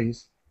background,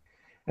 please.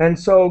 And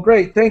so,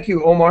 great, thank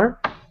you, Omar.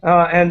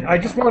 And I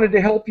just wanted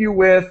to help you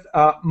with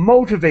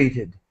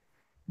motivated.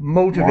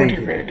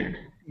 Motivated.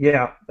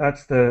 Yeah,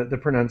 that's the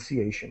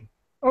pronunciation.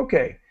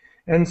 Okay,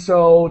 and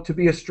so to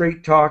be a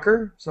straight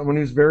talker, someone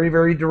who's very,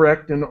 very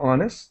direct and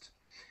honest.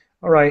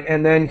 All right,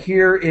 and then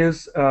here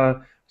is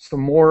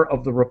some more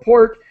of the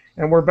report.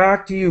 And we're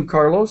back to you,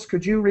 Carlos.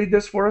 Could you read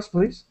this for us,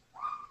 please?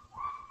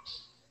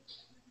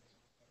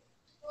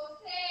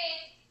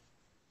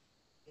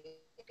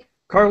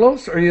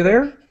 Carlos, are you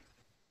there?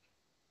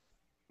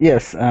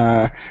 Yes,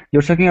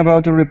 you're talking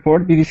about the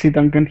report, BBC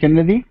Duncan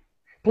Kennedy?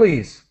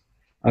 Please.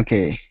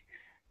 Okay.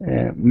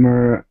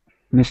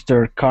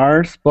 Mr.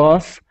 Carr's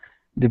boss,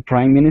 the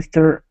Prime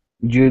Minister,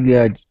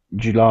 Julia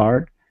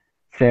Gillard,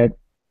 said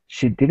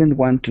she didn't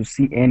want to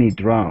see any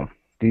drug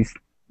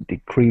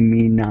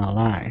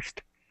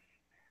decriminalized.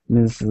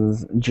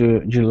 Mrs.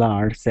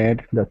 Gillard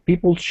said that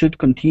people should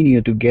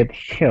continue to get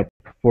help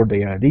for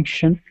their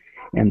addiction,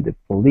 and the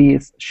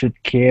police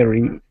should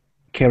carry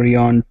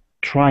on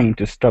trying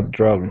to stop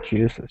drug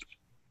usage.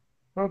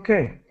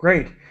 Okay,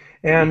 great.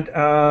 And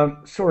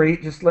sorry,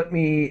 just let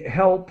me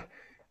help.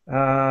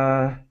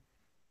 No,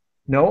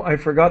 I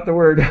forgot the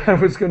word I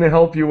was going to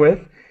help you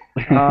with.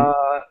 No,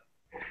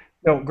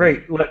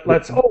 great.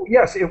 Let's. Oh,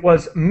 yes, it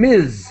was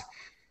Ms.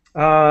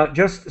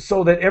 Just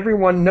so that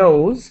everyone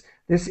knows,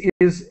 this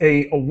is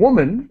a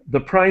woman.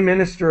 The Prime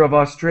Minister of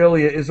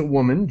Australia is a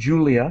woman,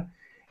 Julia.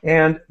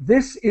 And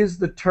this is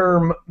the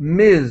term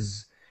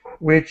Ms.,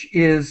 which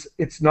is,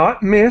 it's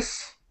not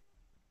Miss,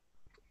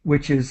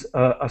 which is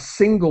a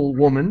single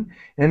woman,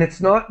 and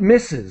it's not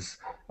Mrs.,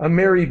 a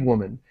married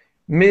woman.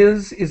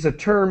 Ms. is a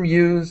term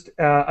used,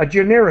 a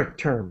generic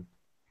term,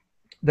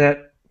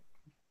 that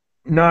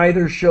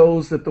neither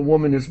shows that the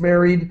woman is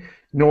married,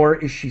 nor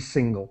is she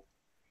single.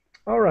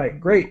 All right,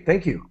 great,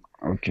 thank you.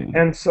 Okay.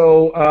 And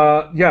so,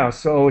 yeah,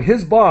 so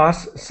his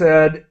boss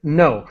said,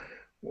 no,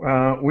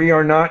 we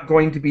are not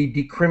going to be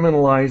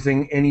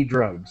decriminalizing any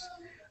drugs.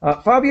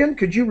 Fabian,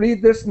 could you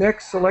read this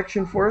next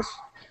selection for us?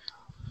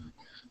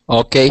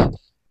 Okay.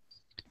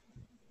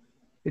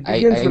 It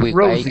begins with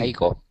Rosie. I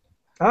go.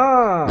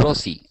 Ah.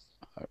 Rosie.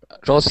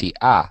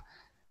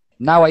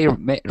 Now I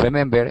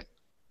remember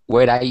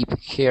where I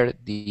heard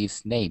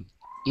this name.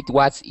 It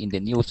was in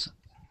the news.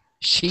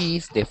 She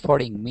is the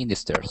foreign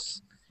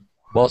minister's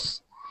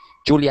boss.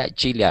 Julia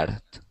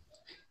Gillard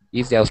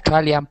is the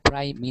Australian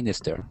Prime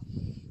Minister.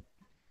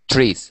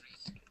 Tris,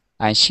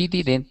 and she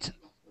didn't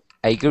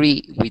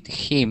agree with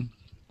him.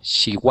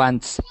 She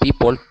wants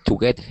people to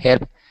get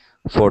help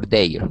for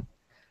their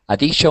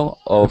addiction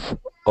or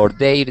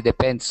their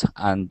dependence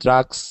on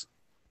drugs,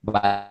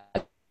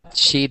 but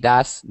she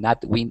does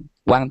not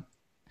want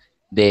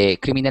the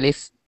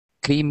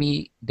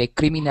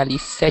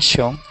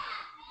criminalization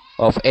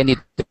of any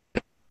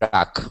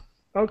drug.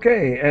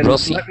 Okay, and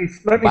Rosie,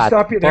 let me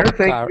stop you there. Bob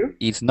Thank Carr you.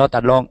 is not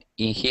alone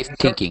in his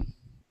thinking.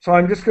 So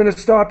I'm just going to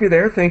stop you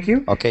there. Thank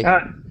you. Okay.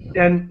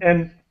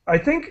 And I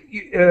think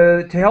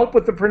to help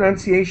with the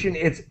pronunciation,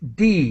 it's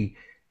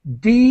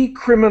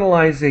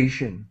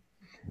decriminalization.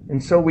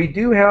 And so we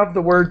do have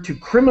the word to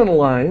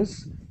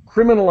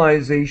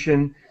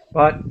criminalization,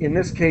 but in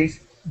this case,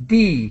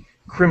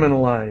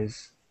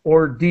 decriminalize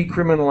or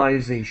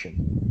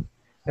decriminalization.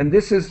 And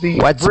this is the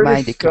What's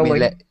British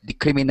spelling.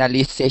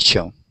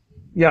 Decriminalization?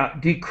 Yeah,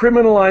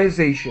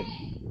 decriminalization.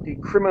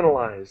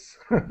 Decriminalize.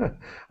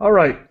 All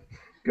right.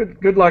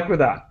 Good luck with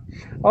that.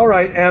 All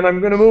right, and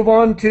I'm going to move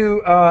on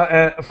to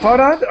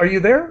Farad. Are you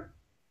there?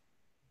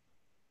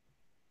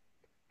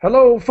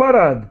 Hello,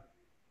 Farad.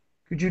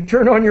 Could you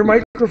turn on your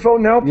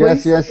microphone now,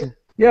 please? Yes.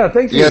 Yeah,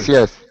 thank you.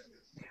 Yes.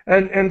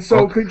 And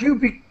so could you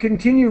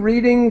continue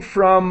reading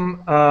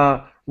from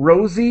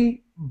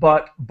Rosie,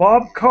 but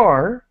Bob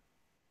Carr?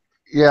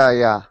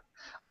 Yeah.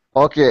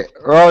 Okay,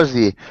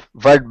 Rosie,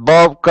 but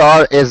Bob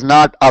Carr is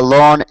not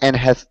alone in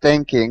his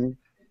thinking.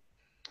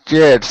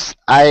 Kids,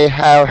 I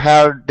have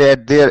heard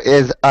that there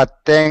is a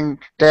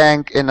think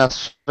tank in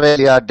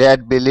Australia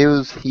that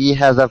believes he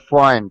has a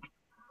point.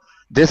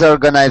 This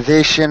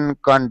organization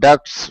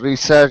conducts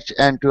research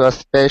into a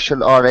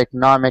special or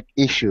economic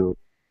issue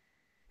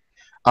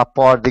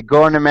for the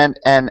government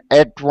and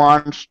it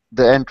wants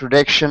the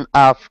introduction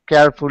of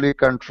carefully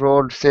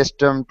controlled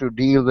system to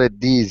deal with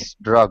these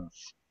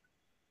drugs.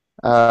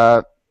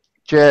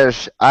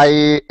 Cheers.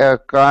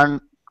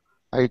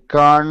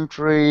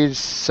 Countries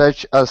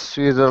such as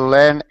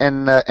Switzerland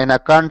in a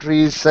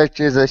countries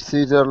such as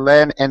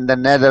Switzerland and the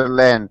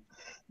Netherlands,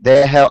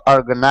 they have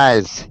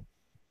organized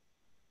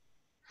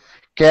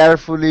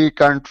carefully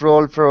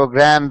controlled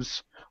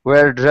programs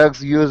where drug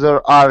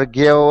users are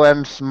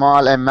given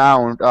small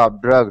amount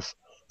of drugs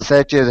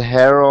such as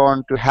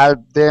heroin to help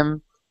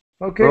them.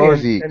 Okay,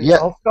 Rosie, and yeah.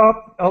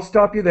 I'll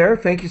stop you there.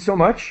 Thank you so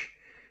much.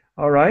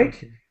 All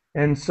right.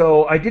 And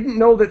so I didn't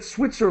know that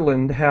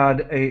Switzerland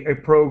had a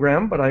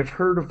program, but I've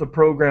heard of the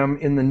program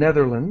in the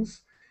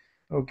Netherlands.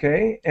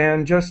 Okay,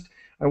 and just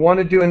I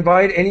wanted to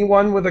invite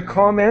anyone with a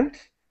comment.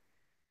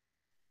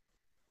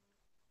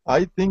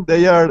 I think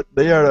they are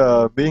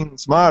being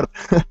smart,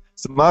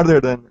 smarter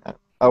than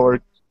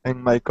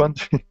in my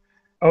country.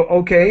 Oh,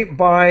 okay,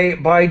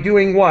 by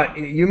doing what?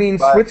 You mean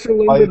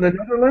Switzerland and the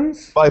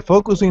Netherlands? By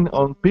focusing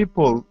on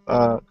people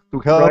to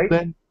help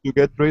them to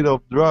get rid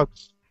of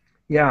drugs.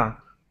 Yeah,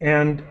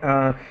 and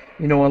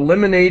you know,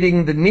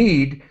 eliminating the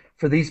need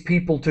for these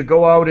people to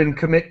go out and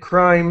commit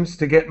crimes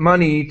to get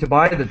money to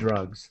buy the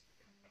drugs.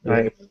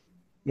 Right?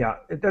 Yeah,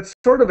 that's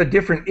sort of a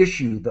different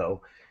issue,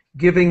 though.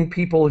 Giving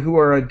people who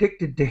are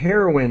addicted to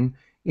heroin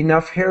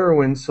enough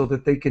heroin so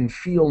that they can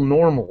feel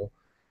normal.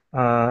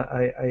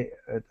 I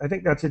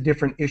think that's a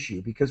different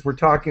issue because we're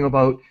talking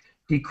about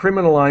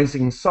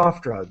decriminalizing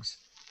soft drugs.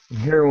 And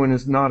heroin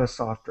is not a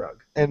soft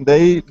drug. And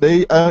I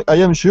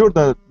am sure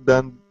that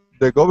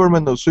the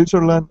government of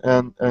Switzerland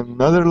and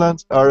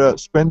Netherlands are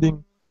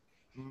spending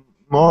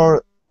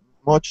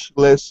much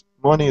less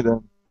money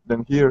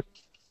than here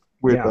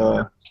with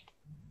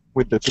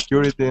the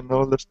security and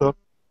all that stuff.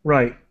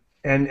 Right.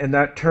 And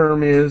that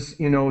term is,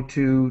 you know,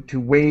 to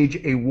wage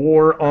a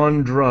war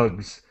on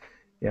drugs.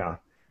 Yeah.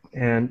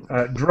 And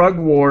drug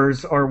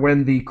wars are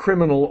when the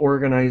criminal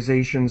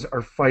organizations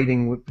are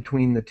fighting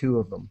between the two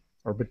of them,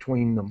 or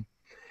between them.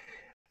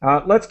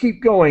 Let's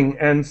keep going.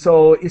 And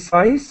so,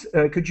 Isais,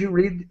 could you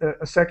read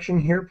a section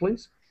here,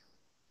 please?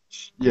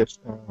 Yes.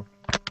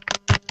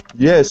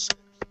 Yes,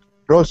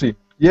 Rosie.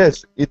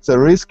 Yes, it's a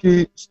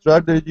risky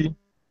strategy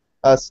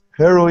as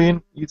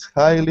heroin is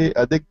highly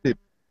addictive.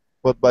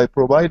 But by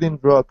providing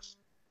drugs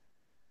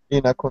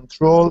in a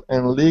controlled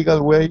and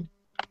legal way,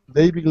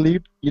 they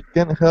believe it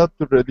can help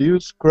to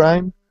reduce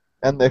crime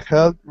and the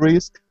health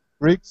risks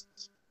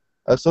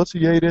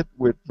associated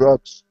with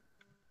drugs.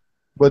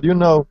 But you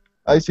know,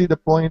 I see the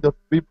point of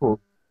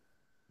people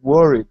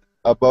worried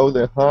about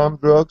the harm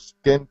drugs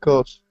can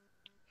cause.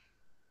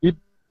 It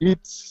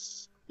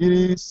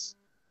is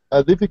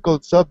a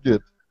difficult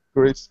subject,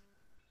 Chris.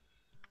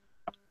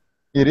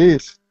 It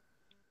is.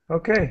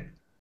 Okay,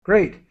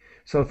 great.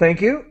 So thank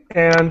you.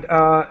 And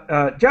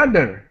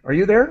Jadner, are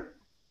you there?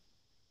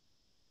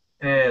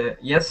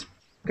 Yes.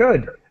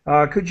 Good.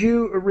 Could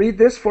you read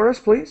this for us,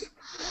 please?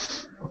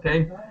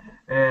 Okay.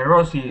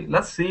 Rosie,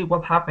 let's see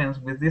what happens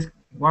with this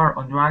war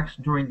on drugs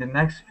during the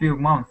next few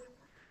months.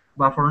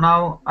 But for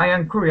now, I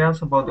am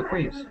curious about the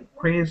quiz.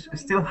 Chris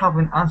still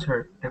haven't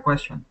answered the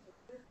question.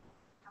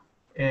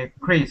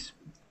 Chris,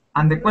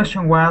 and the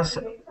question was,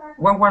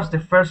 when was the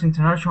first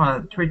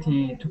international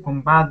treaty to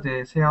combat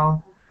the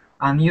sale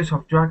and use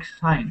of drugs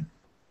signed?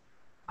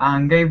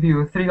 And gave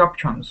you 3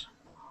 options.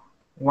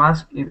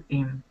 Was it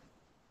in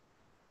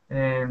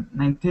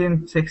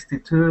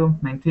 1962,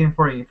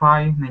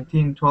 1945,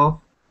 1912?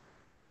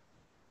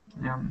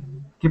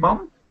 Keep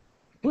on?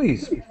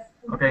 Please.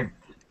 Okay.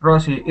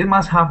 Rosie, it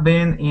must have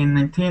been in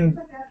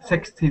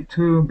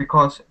 1962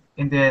 because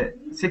in the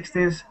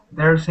 60s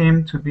there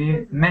seemed to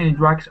be many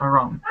drugs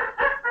around.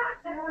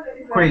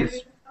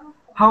 Chris,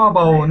 how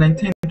about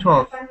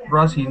 1912?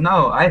 Rosie,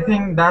 no, I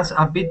think that's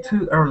a bit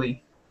too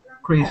early.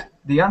 Chris,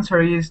 the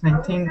answer is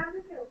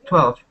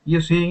 1912.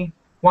 You see,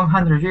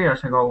 100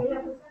 years ago,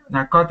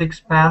 narcotics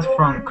passed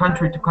from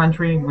country to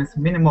country with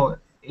minimal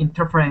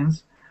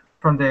interference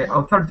from the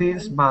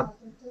authorities, but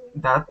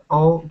that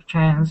all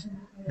changed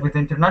with the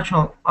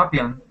International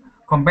Opium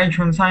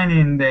Convention signed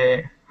in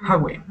the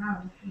Hague.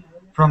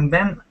 From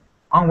then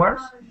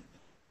onwards,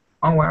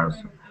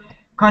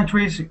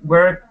 countries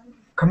were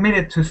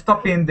committed to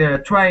stopping the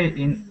trade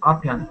in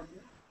opium,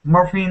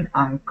 morphine,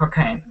 and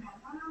cocaine.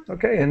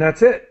 Okay, and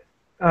that's it.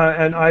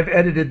 And I've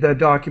edited the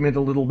document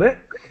a little bit.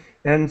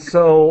 And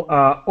so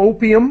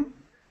opium,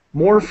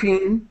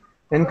 morphine,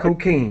 and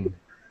cocaine.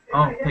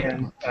 Oh, thank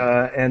you.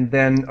 And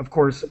then, of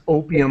course,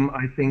 opium,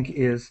 I think,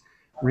 is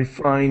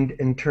refined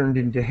and turned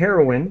into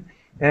heroin.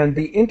 And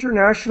the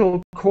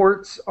international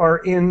courts are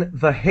in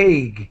The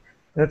Hague.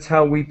 That's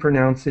how we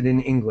pronounce it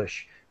in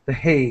English. The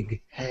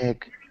Hague.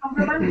 Hague.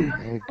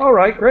 All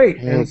right, great.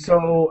 And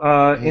so,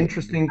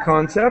 interesting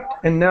concept.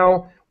 And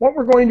now, what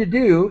we're going to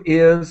do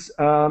is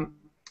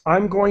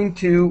I'm going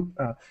to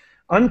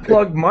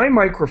unplug my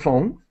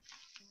microphone.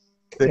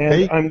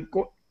 And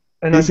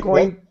And I'm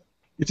going...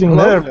 It's in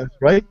Hello? Netherlands,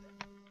 right?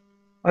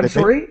 I'm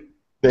sorry?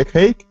 The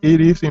Hague, it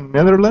is in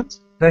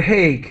Netherlands? The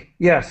Hague,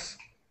 yes.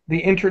 The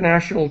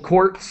international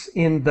courts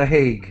in The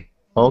Hague.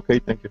 Okay,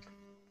 thank you.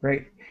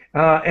 Great.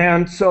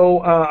 And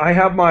so I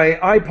have my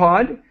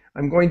iPod.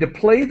 I'm going to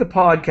play the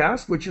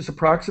podcast, which is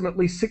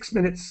approximately 6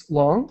 minutes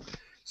long.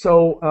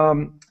 So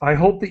I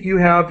hope that you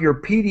have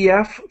your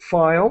PDF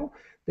file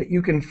that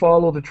you can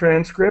follow the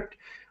transcript.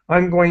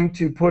 I'm going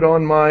to put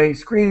on my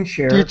screen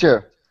share.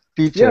 Teacher.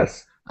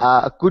 Yes.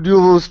 Could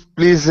you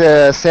please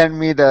send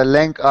me the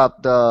link of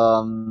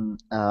the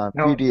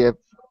PDF?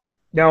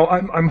 Now,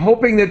 I'm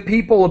hoping that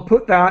people have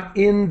put that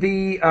in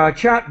the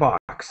chat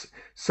box.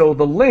 So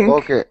the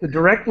link, the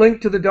direct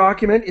link to the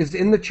document is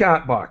in the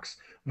chat box.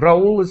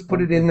 Raul has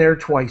put it in there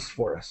twice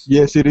for us.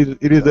 Yes, it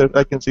is there.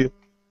 I can see it.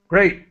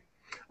 Great.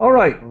 All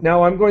right.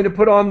 Now I'm going to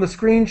put on the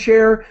screen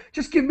share.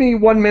 Just give me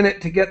 1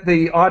 minute to get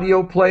the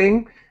audio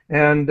playing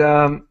and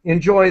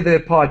enjoy the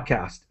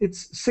podcast.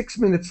 It's 6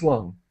 minutes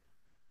long.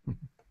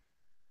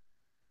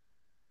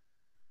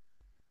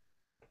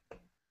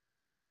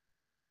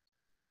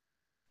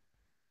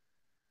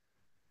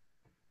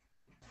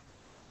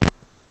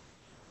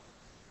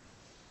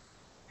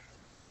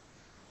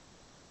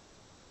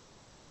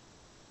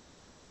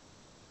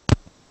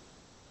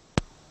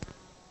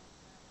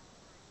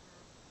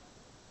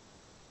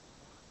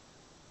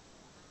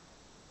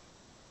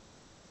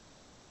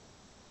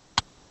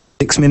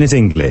 Six-Minute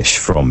English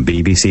from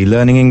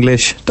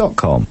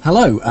bbclearningenglish.com.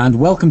 Hello and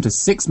welcome to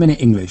 6 Minute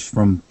English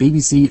from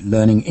BBC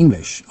Learning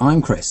English. I'm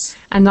Chris.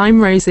 And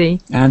I'm Rosie.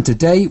 And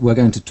today we're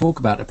going to talk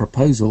about a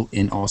proposal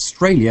in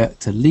Australia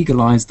to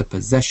legalise the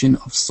possession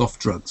of soft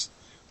drugs.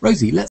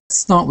 Rosie, let's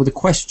start with a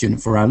question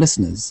for our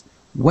listeners.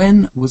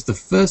 When was the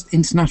first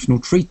international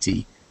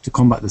treaty to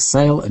combat the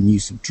sale and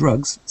use of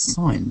drugs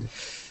signed?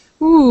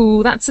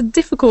 Ooh, that's a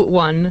difficult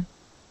one.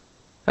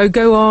 Oh,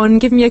 go on,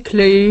 give me a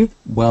clue.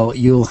 Well,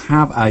 you'll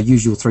have our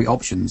usual three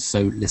options,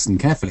 so listen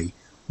carefully.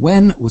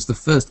 When was the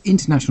first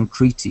international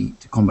treaty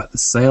to combat the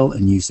sale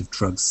and use of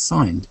drugs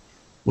signed?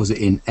 Was it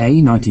in A,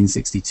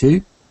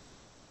 1962,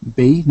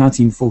 B,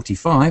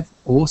 1945,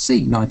 or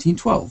C,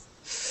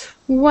 1912?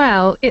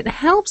 Well, it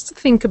helps to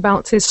think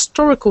about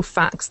historical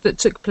facts that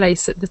took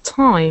place at the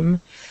time.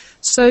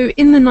 So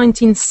in the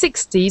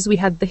 1960s, we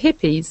had the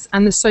hippies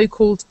and the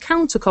so-called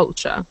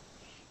counterculture.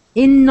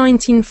 In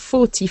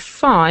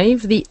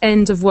 1945, the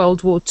end of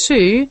World War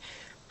II,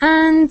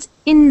 and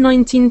in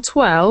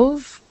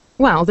 1912,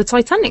 well, the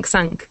Titanic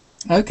sank.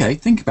 Okay,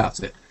 think about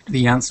it.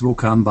 The answer will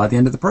come by the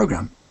end of the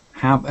programme.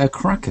 Have a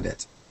crack at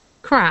it.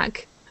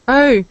 Crack?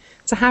 Oh,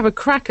 to have a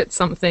crack at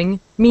something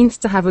means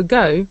to have a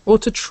go or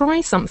to try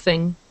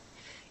something.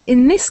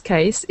 In this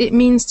case, it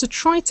means to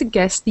try to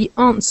guess the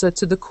answer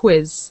to the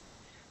quiz.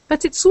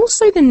 But it's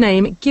also the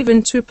name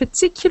given to a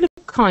particular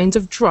kind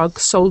of drug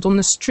sold on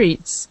the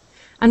streets,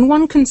 and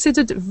one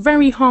considered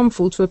very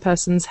harmful to a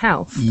person's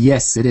health.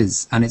 Yes, it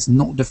is, and it's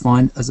not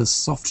defined as a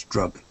soft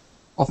drug.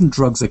 Often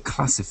drugs are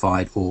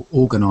classified or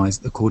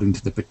organised according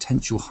to the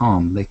potential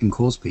harm they can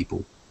cause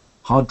people.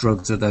 Hard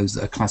drugs are those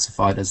that are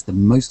classified as the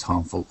most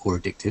harmful or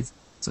addictive,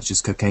 such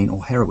as cocaine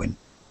or heroin,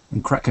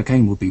 and crack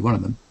cocaine would be one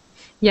of them.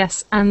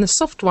 Yes, and the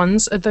soft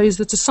ones are those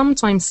that are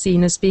sometimes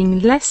seen as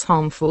being less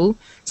harmful,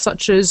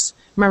 such as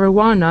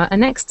marijuana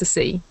and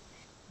ecstasy.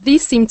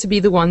 These seem to be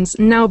the ones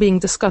now being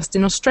discussed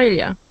in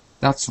Australia.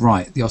 That's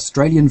right. The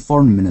Australian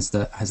Foreign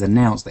Minister has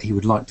announced that he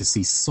would like to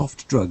see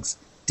soft drugs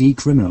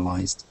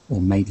decriminalised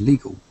or made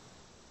legal.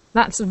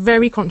 That's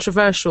very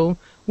controversial.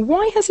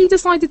 Why has he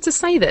decided to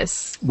say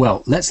this?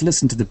 Well, let's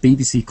listen to the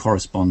BBC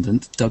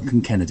correspondent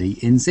Duncan Kennedy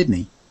in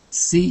Sydney.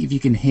 See if you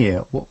can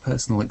hear what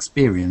personal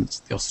experience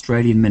the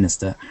Australian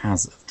Minister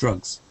has of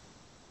drugs.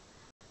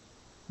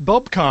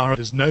 Bob Carr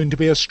is known to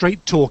be a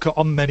straight talker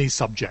on many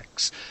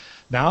subjects.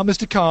 Now,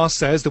 Mr. Carr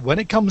says that when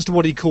it comes to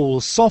what he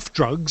calls soft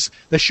drugs,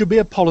 there should be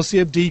a policy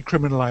of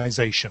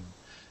decriminalisation.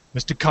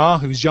 Mr. Carr,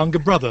 whose younger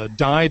brother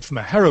died from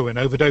a heroin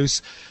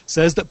overdose,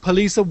 says that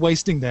police are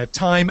wasting their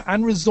time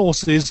and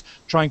resources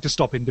trying to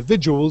stop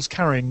individuals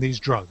carrying these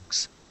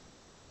drugs.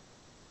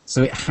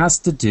 So it has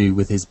to do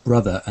with his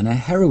brother and a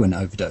heroin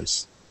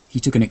overdose. He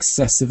took an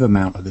excessive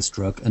amount of this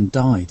drug and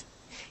died.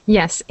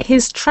 Yes,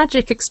 his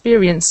tragic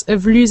experience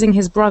of losing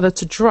his brother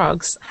to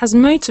drugs has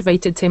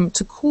motivated him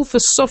to call for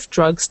soft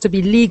drugs to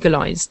be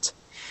legalised.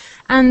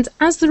 And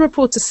as the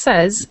reporter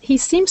says, he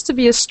seems to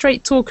be a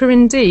straight talker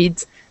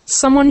indeed,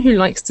 someone who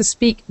likes to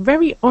speak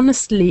very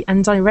honestly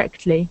and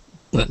directly.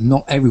 But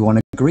not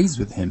everyone agrees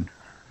with him.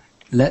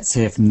 Let's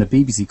hear from the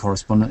BBC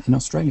correspondent in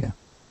Australia.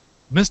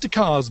 Mr.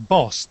 Carr's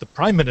boss, the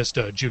Prime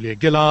Minister, Julia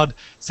Gillard,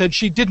 said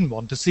she didn't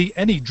want to see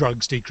any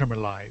drugs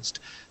decriminalised.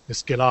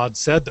 Ms. Gillard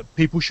said that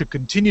people should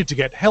continue to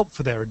get help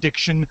for their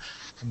addiction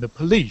and the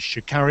police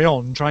should carry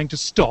on trying to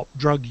stop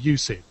drug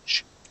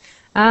usage.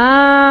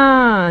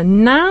 Ah,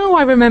 now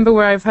I remember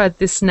where I've heard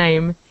this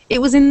name.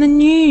 It was in the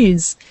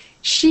news.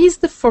 She's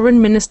the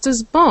Foreign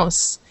Minister's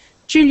boss.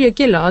 Julia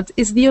Gillard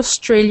is the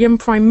Australian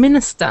Prime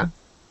Minister.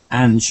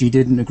 And she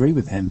didn't agree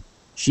with him.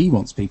 She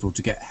wants people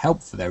to get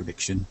help for their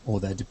addiction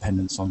or their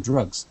dependence on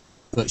drugs.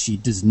 but she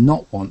does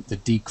not want the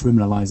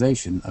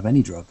decriminalisation of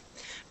any drug.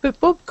 But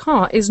Bob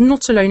Carr is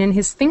not alone in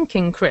his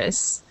thinking,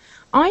 Chris.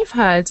 I've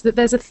heard that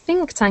there's a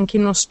think tank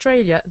in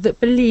Australia that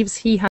believes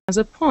he has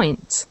a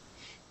point.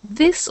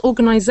 This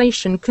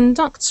organisation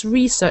conducts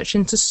research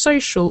into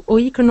social or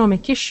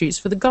economic issues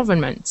for the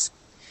government,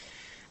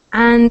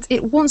 and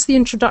it wants the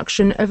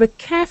introduction of a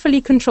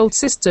carefully controlled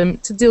system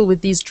to deal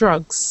with these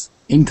drugs.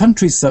 In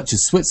countries such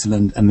as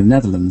Switzerland and the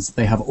Netherlands,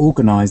 they have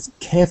organised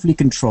carefully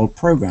controlled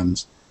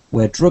programs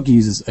where drug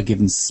users are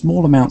given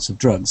small amounts of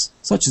drugs,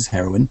 such as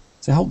heroin,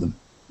 to help them.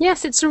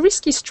 Yes, it's a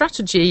risky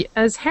strategy,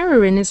 as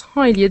heroin is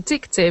highly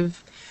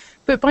addictive,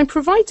 but by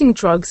providing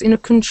drugs in a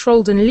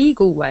controlled and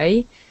legal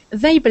way,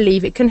 they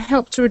believe it can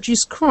help to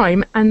reduce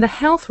crime and the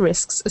health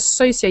risks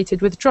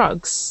associated with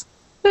drugs.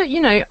 But,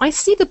 you know, I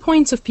see the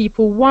point of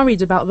people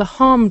worried about the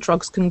harm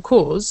drugs can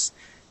cause.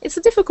 It's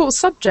a difficult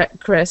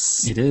subject,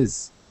 Chris. It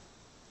is.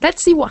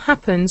 Let's see what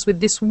happens with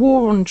this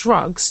war on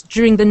drugs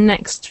during the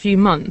next few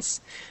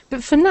months.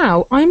 But for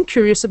now, I'm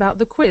curious about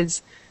the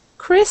quiz.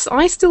 Chris,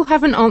 I still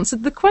haven't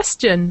answered the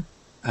question.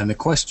 And the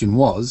question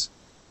was,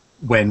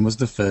 when was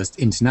the first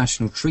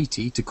international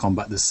treaty to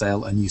combat the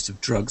sale and use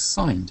of drugs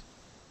signed?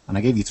 And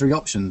I gave you three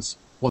options.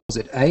 Was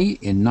it A,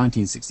 in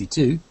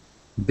 1962,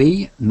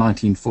 B,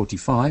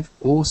 1945,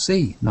 or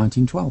C,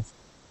 1912?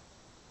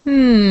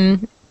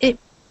 It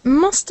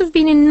must have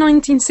been in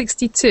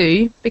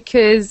 1962,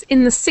 because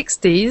in the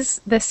 60s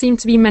there seemed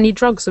to be many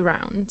drugs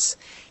around.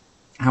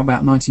 How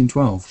about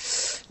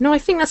 1912? No, I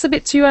think that's a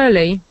bit too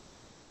early.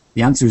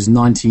 The answer is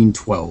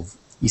 1912.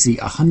 You see,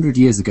 100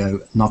 years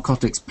ago,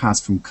 narcotics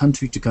passed from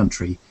country to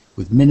country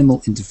with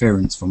minimal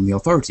interference from the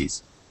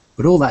authorities.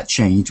 But all that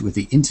changed with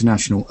the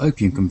International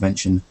Opium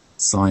Convention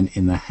signed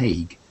in The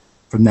Hague.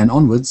 From then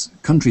onwards,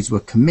 countries were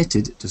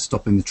committed to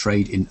stopping the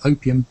trade in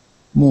opium,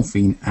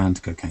 morphine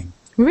and cocaine.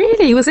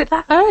 Really? Was it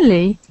that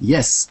early?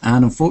 Yes,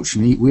 and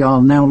unfortunately we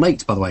are now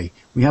late, by the way.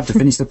 We have to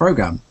finish the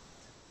programme.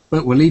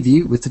 But we'll leave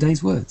you with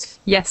today's words.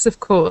 Yes, of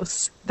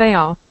course. They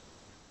are: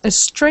 a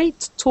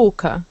straight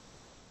talker,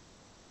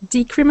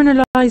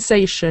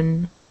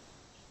 decriminalisation,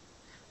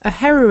 a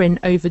heroin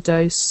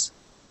overdose,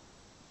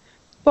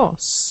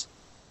 boss,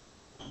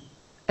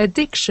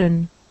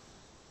 addiction,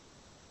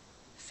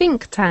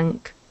 think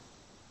tank,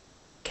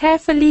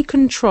 carefully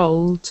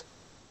controlled,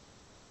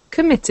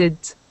 committed.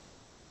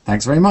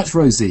 Thanks very much,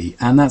 Rosie.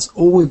 And that's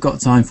all we've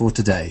got time for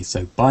today.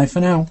 So bye for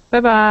now.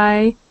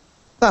 Bye-bye.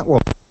 That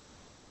one.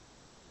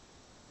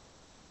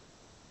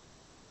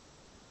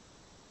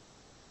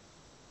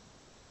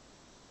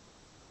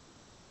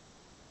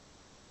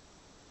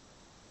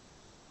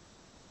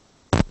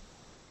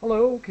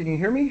 Hello, can you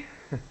hear me?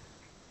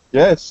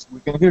 Yes, we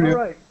can hear you. All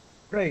right,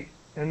 great.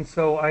 And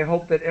so I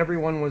hope that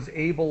everyone was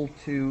able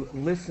to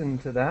listen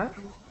to that.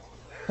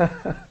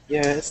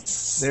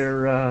 Yes.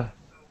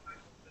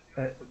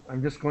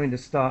 I'm just going to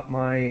stop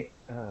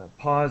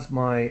pause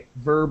my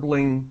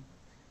verbling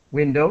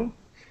window.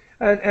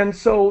 And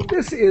so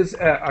this is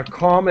a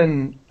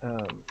common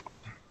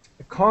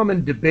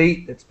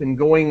debate that's been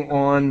going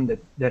on,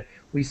 that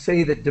we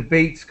say that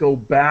debates go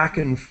back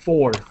and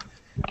forth.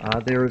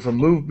 There is a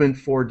movement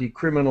for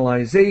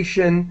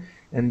decriminalization,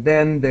 and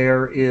then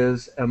there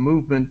is a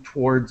movement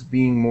towards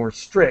being more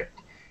strict,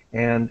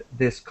 and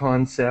this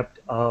concept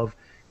of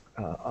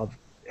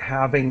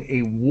having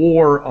a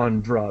war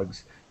on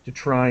drugs to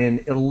try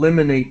and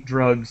eliminate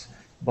drugs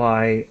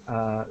by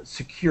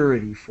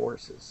security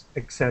forces,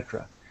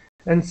 etc.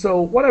 And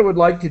so what I would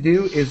like to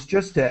do is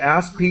just to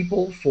ask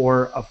people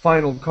for a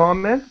final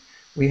comment.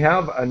 We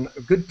have a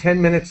good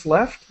 10 minutes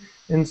left,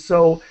 and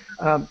so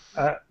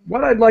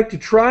what I'd like to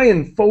try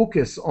and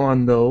focus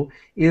on, though,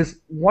 is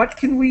what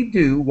can we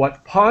do,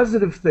 what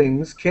positive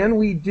things can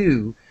we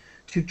do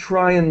to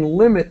try and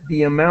limit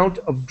the amount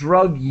of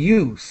drug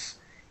use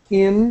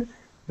in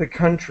the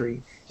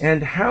country,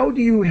 and how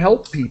do you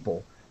help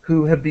people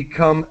who have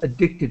become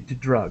addicted to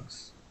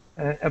drugs?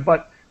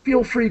 But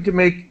feel free to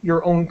make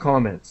your own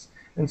comments.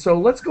 And so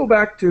let's go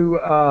back to,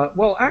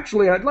 well,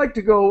 actually, I'd like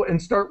to go and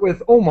start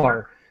with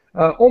Omar.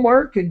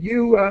 Omar, could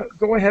you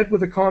go ahead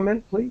with a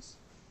comment, please?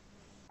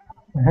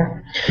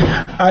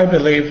 I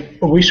believe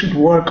we should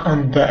work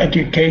on the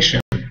education.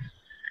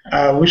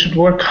 We should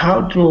work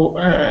how to,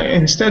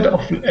 instead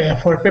of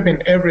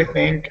forbidding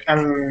everything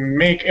and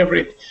make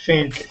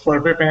everything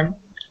forbidden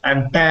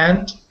and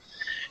banned,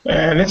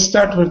 let's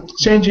start with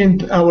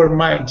changing our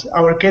minds,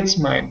 our kids'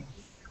 mind.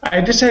 I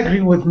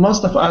disagree with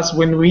most of us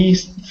when we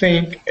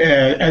think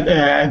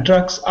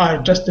drugs are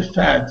just a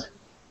fad.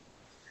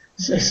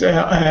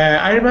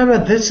 I remember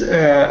this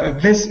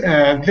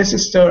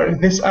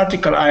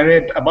article I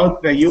read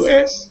about the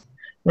U.S.,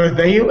 where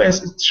the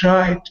U.S.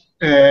 tried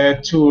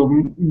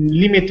to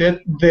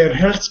limit their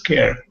health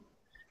care.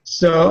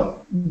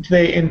 So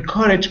they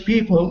encourage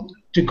people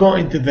to go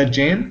into the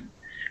gym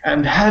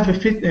and have a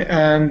fit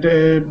and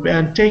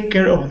take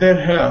care of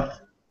their health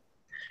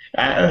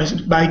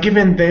by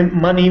giving them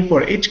money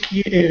for each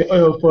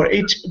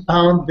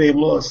pound they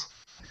lose.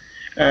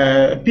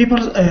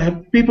 People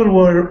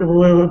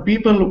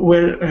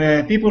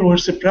were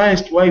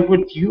surprised. Why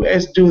would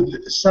U.S. do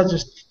such a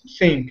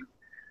thing?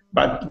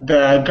 But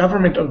the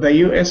government of the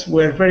U.S.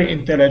 were very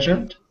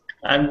intelligent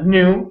and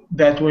knew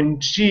that when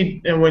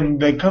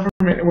the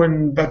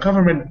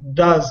government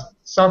does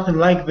something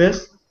like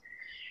this,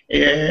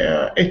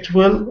 it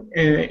will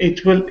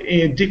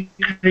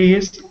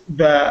decrease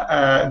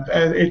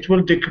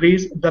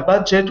the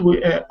budget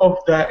of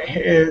the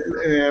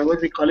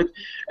what we call it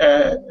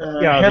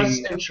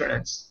health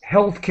insurance.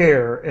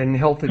 Healthcare and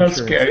health insurance.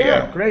 Healthcare,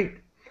 yeah. Great.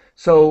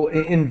 So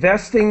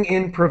investing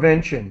in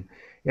prevention.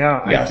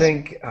 Yeah, I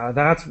think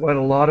that's what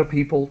a lot of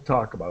people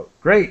talk about.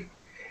 Great.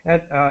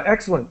 And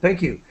excellent.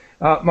 Thank you.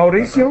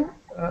 Mauricio,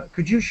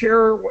 could you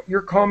share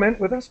your comment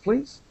with us,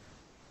 please?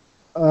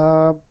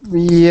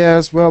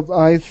 Yes, well,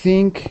 I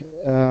think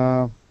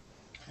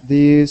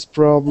this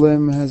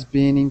problem has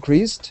been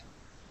increased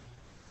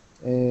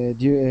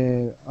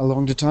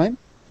along the time.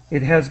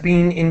 It has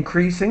been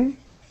increasing?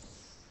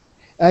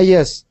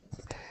 Yes.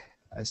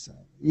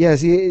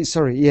 Yes,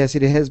 sorry. Yes,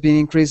 it has been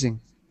increasing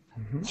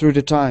through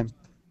the time.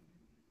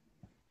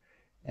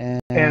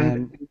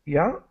 And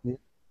yeah?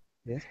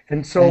 Yes.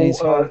 And so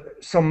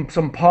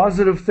some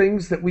positive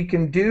things that we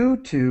can do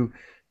to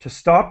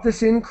stop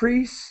this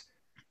increase?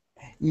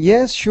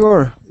 Yes,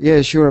 sure.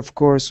 Yeah, sure, of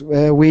course.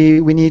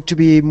 We need to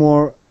be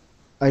more,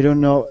 I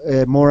don't know,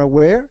 more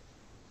aware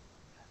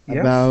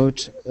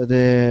about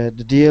the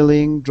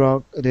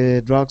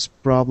drugs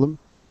problem,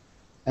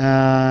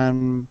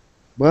 and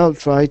well,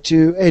 try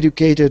to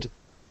educate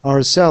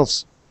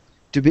ourselves,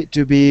 to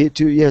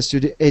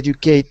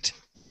educate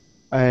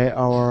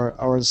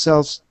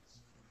ourselves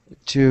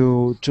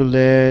to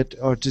let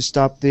or to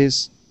stop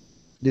this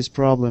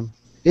problem.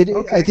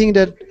 I think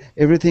that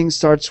everything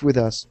starts with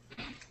us.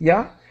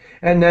 Yeah,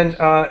 and then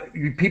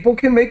people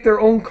can make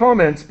their own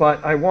comments,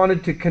 but I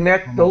wanted to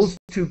connect those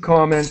two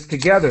comments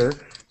together.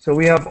 So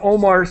we have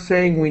Omar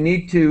saying we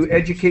need to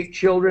educate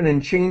children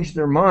and change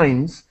their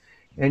minds,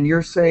 and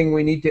you're saying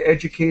we need to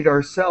educate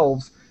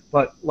ourselves.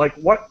 But like,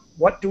 what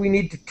do we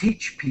need to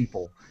teach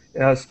people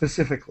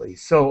specifically?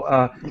 So,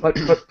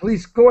 but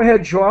please go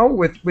ahead, Joao,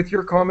 with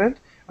your comment.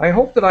 I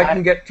hope that I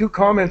can get two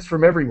comments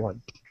from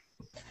everyone.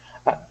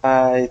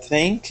 I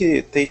think,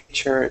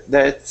 teacher,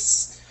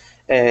 that's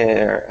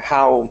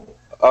how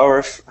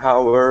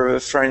our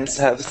friends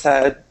have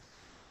said,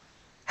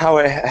 how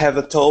I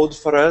have told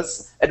for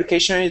us,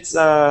 education is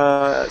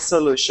a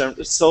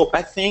solution. So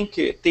I think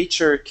the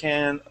teacher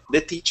can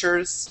teach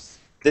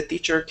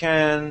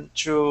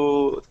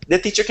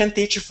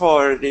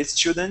for the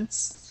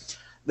students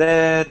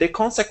the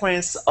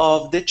consequence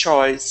of the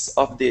choice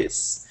of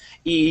this.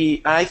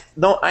 I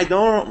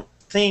don't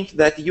think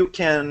that you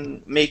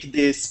can make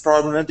this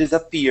problem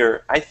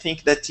disappear. I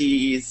think that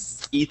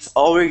it's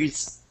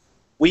always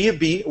will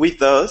be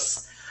with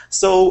us,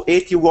 so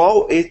it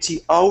will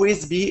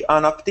always be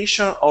an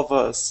option of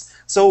us.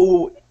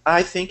 So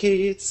I think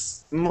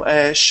it's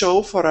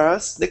show for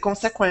us the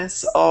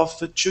consequence of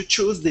to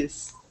choose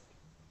this.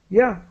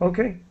 Yeah,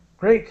 okay,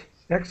 great,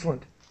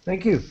 excellent,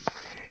 thank you.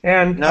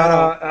 And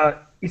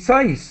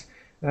Isais,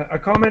 a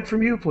comment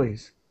from you,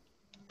 please.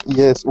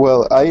 Yes,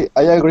 well, I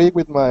agree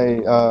with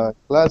my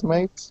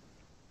classmates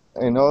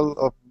and all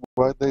of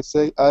what they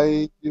say.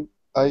 I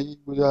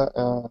would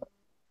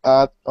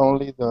add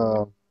only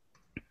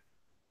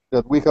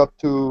that we have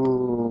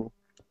to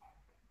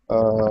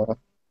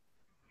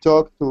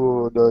talk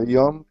to the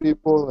young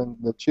people and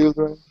the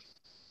children.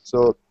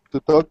 So to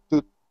talk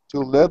to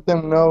let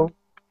them know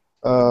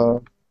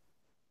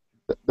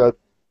that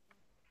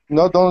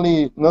not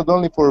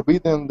only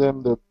forbidden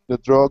them the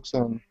drugs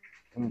and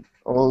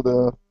all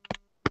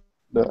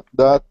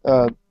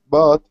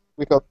but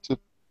we have to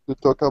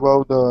talk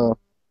about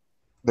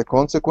the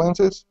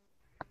consequences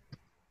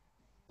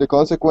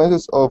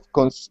of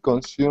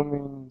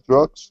consuming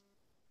drugs,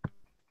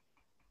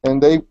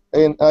 and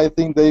I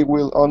think they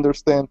will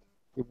understand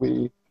if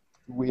we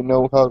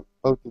know how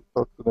to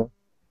talk to them.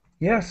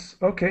 Yes,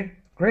 okay,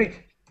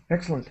 great,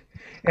 excellent.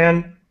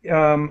 And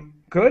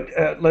good,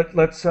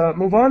 let's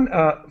move on.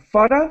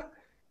 Farah,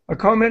 a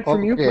comment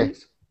from you,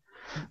 please.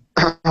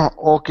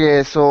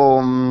 Okay,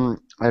 so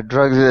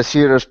drugs is a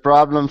serious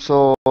problem,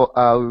 so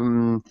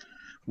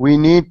we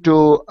need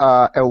to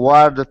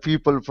aware the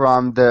people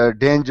from the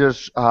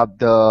dangers of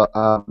the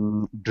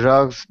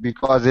drugs,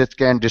 because it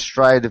can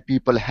destroy the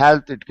people's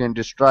health, it can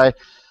destroy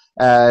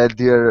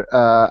their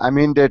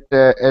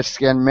it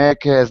can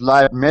make his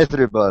life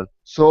miserable.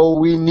 So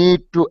we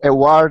need to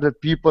aware the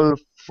people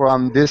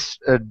from this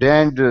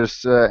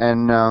dangers,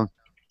 and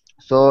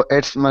so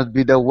it must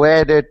be the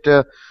way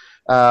that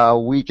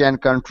we can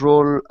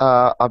control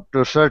up to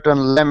a certain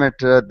limit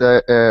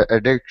the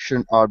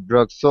addiction of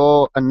drugs.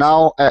 So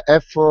now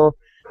if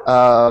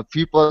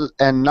people,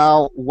 and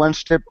now one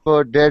step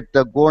that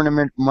the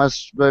government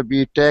must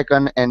be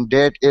taken, and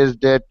that is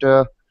that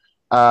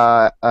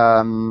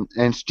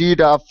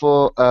instead of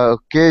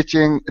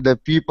catching the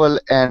people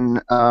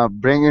and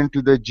bringing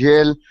to the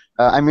jail,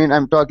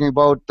 I'm talking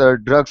about the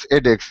drugs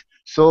addicts.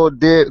 So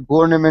the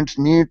governments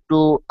need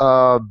to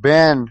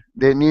ban.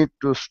 They need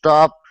to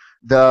stop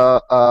the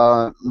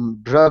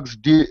drugs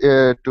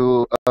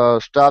to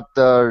stop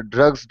the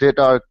drugs that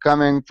are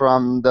coming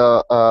from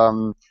the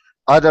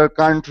other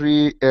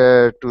country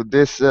to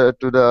this to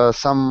the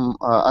some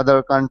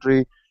other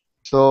country.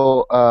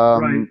 So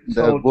Right. the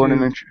So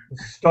government. to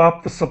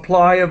stop the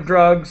supply of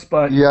drugs,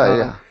 but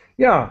Yeah.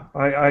 yeah,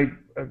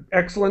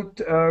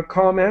 excellent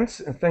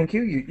comments. Thank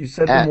you. You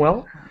said them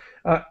well.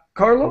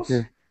 Carlos?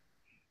 Okay.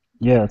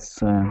 Yes,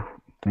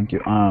 thank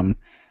you.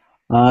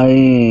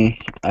 I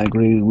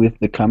agree with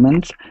the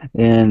comments,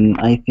 and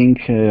I think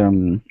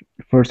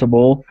first of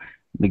all,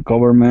 the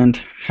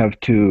government have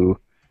to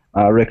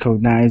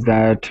recognize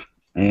that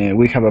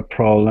we have a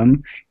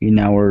problem in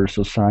our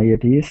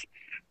societies,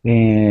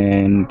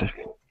 and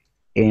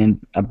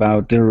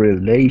about the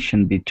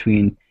relation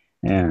between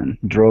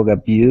drug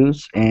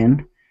abuse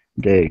and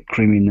the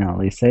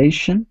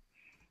criminalization,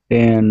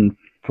 and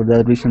for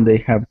that reason they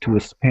have to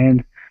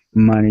spend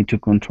money to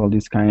control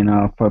this kind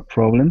of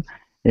problem.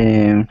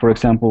 And for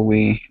example,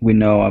 we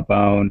know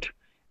about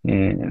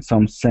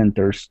some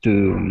centers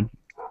to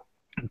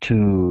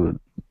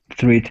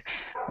treat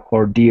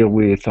or deal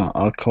with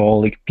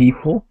alcoholic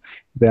people,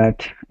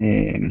 but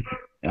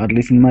at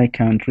least in my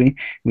country,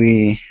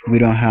 we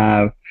don't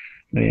have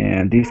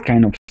these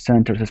kind of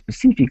centers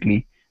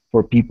specifically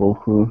for people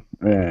who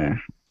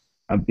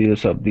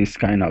abuse of this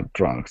kind of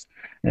drugs.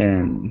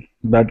 And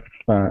but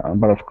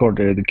of course,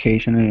 the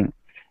education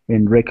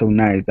and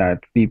recognize that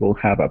people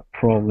have a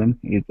problem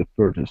is the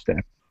first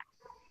step.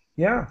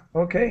 Yeah.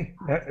 Okay.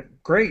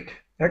 Great.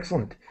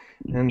 Excellent.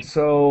 And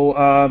so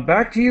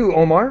back to you,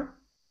 Omar.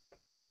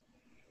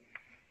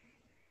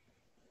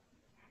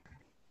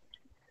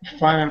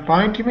 Final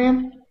point, you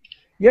mean?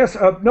 Yes.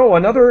 No.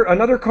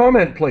 Another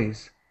comment,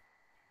 please.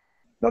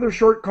 Another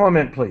short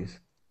comment, please.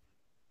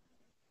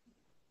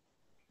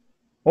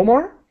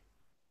 Omar,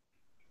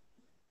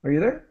 are you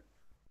there?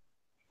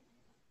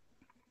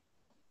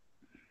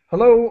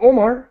 Hello,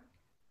 Omar.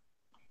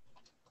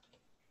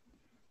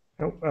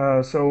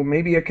 Oh, so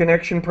maybe a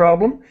connection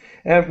problem.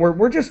 And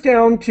we're just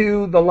down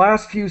to the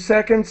last few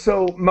seconds.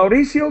 So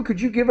Mauricio, could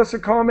you give us a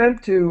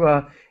comment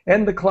to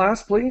end the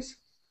class, please?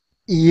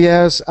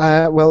 Yes,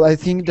 well, I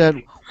think that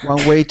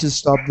one way to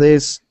stop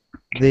this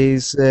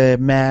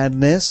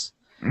madness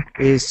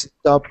is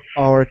stop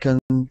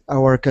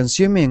our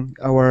consuming.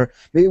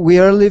 We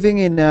are living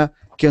in a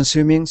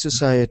consuming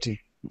society.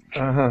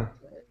 Uh-huh.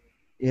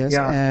 Yes,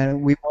 Yeah.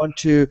 and we want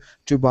to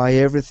buy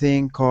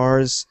everything,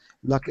 cars,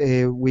 like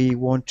we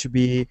want to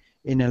be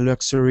in a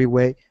luxury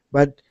way,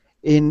 but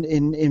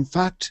in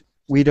fact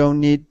we don't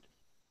need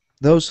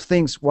those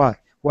things. Why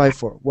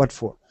for? What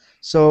for?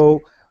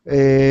 So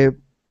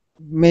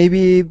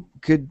maybe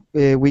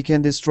we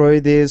can destroy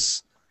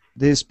this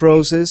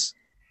process,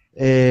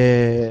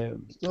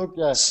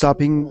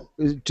 stopping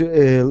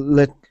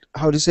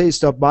how to say,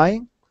 stop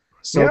buying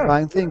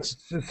things.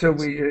 So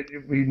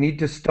we need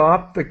to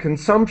stop the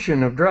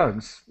consumption of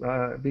drugs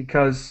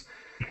because,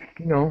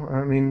 you know,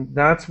 I mean,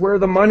 that's where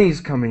the money's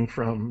coming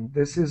from.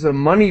 This is a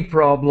money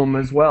problem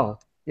as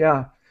well.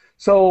 Yeah.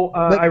 So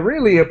I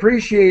really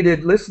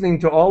appreciated listening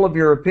to all of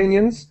your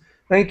opinions.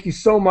 Thank you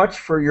so much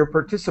for your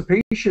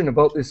participation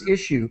about this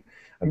issue.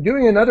 I'm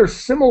doing another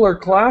similar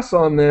class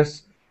on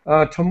this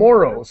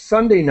tomorrow,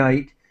 Sunday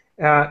night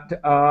at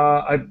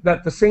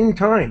the same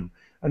time.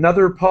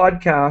 Another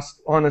podcast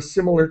on a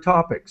similar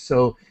topic.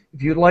 So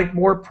if you'd like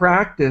more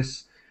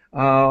practice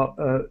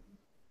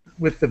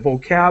with the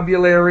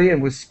vocabulary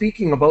and with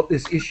speaking about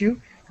this issue,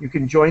 you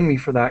can join me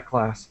for that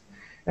class.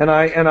 And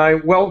I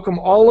welcome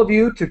all of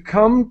you to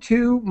come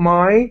to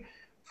my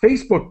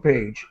Facebook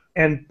page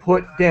and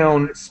put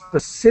down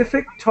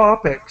specific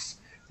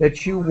topics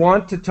that you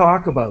want to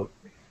talk about.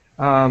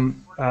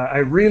 I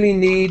really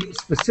need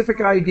specific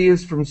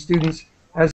ideas from students